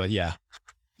win, but yeah.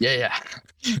 Yeah.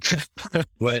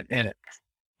 What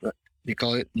they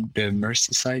call it the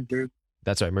Merseyside derby?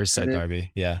 That's right, Merseyside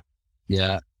derby. Yeah.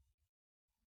 Yeah.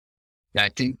 I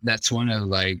think that's one of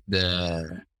like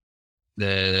the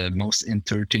most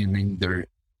entertaining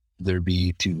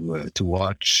derby to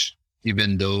watch.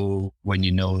 Even though when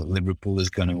you know Liverpool is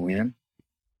gonna win,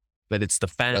 but it's the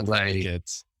fans like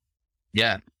tickets.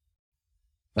 Yeah,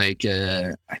 like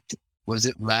was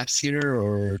it last year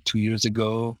or 2 years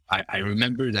ago? I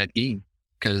remember that game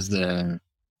because I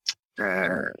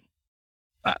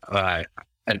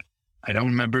don't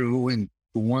remember who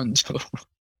won. So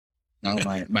now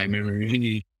my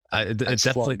memory it's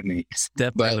definitely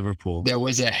Liverpool. There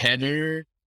was a header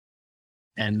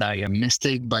and like a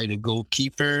mistake by the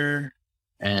goalkeeper,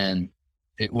 and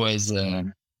it was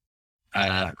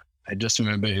I just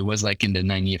remember it was like in the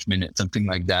 90th minute, something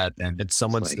like that, and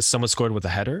someone scored with a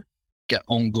header. Get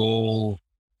on goal.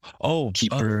 Oh,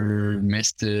 keeper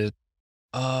missed it.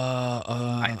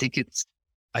 I think it's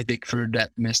Pickford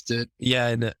that missed it. Yeah,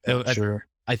 and sure.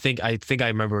 I think I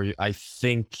remember. I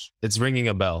think it's ringing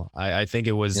a bell. I think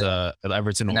it was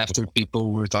Everton. And after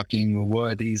people were talking,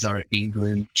 what is our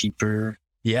England keeper?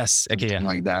 Yes, okay,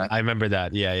 like that. I remember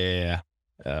that. Yeah.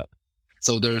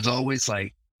 So there's always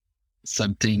like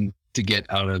something to get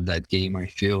out of that game. I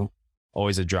feel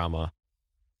always a drama.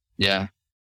 Yeah.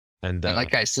 And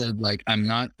like I said, like I'm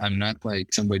not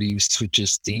like somebody who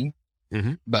switches team,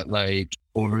 but like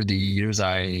over the years,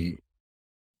 I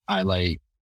like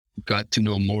got to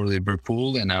know more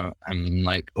Liverpool, and I'm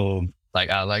like,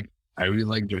 I really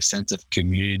like their sense of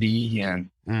community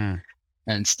and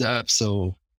stuff.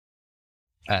 So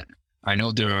I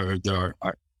know there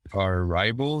are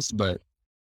rivals, but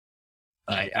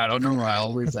I don't know. I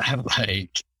always have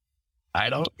like. I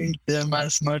don't hate them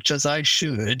as much as I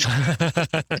should.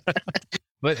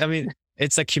 But I mean,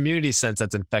 it's a community sense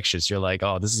that's infectious. You're like,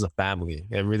 oh, this is a family.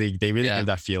 They really give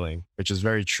that feeling, which is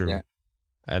very true. Yeah.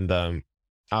 And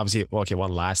obviously, okay,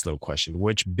 one last little question.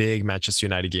 Which big Manchester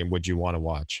United game would you want to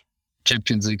watch?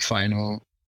 Champions League final.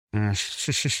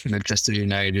 Manchester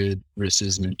United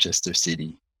versus Manchester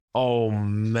City. Oh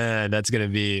man, that's gonna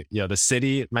be the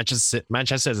city. Manchester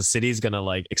as a city is gonna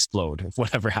like explode if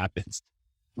whatever happens.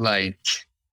 Like,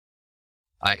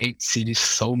 I hate City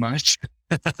so much.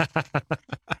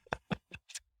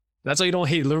 That's why you don't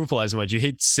hate Liverpool as much. You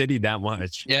hate City that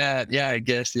much. Yeah, I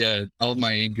guess. Yeah, all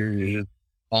my anger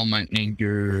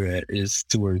is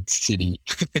towards City.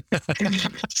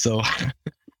 So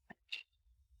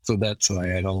that's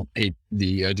why I don't hate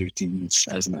the other teams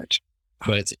as much.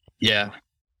 But yeah,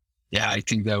 I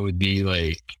think that would be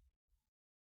like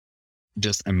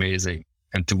just amazing,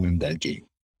 and to win that game.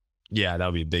 Yeah, that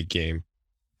would be a big game.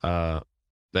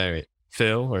 Anyway,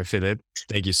 Phil or Philip,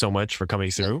 thank you so much for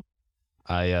coming through.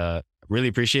 I really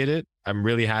appreciate it. I'm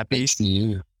really happy. Thanks to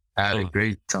you. I had a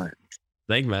great time.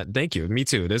 Thank you. Me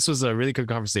too. This was a really good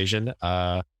conversation.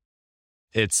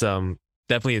 It's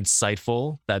definitely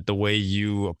insightful that the way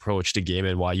you approach the game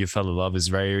and why you fell in love is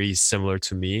very similar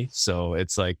to me. So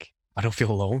it's like I don't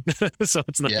feel alone. So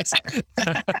it's nice.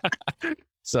 Yeah.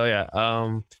 So yeah.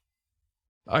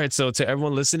 All right. So to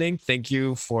everyone listening, thank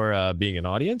you for being an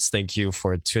audience. Thank you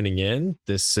for tuning in.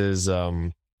 This is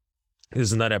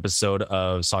another episode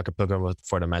of Soccer Pilgrim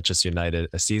for the Manchester United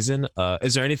season.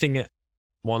 Is there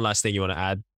one last thing you want to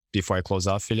add before I close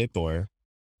off, Philip? Or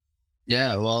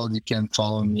yeah, well, you can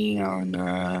follow me on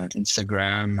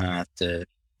Instagram at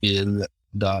bill.lrv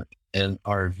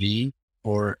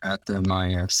or at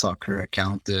my soccer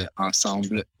account,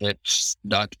 ensemble.fc,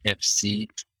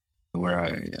 where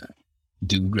I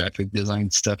do graphic design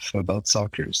stuff about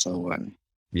soccer. So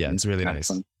yeah, it's really nice.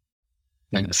 Fun.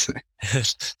 Thanks.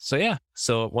 So yeah.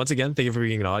 So once again, thank you for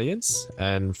being an audience.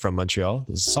 And from Montreal,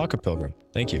 this is Soccer Pilgrim.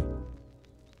 Thank you.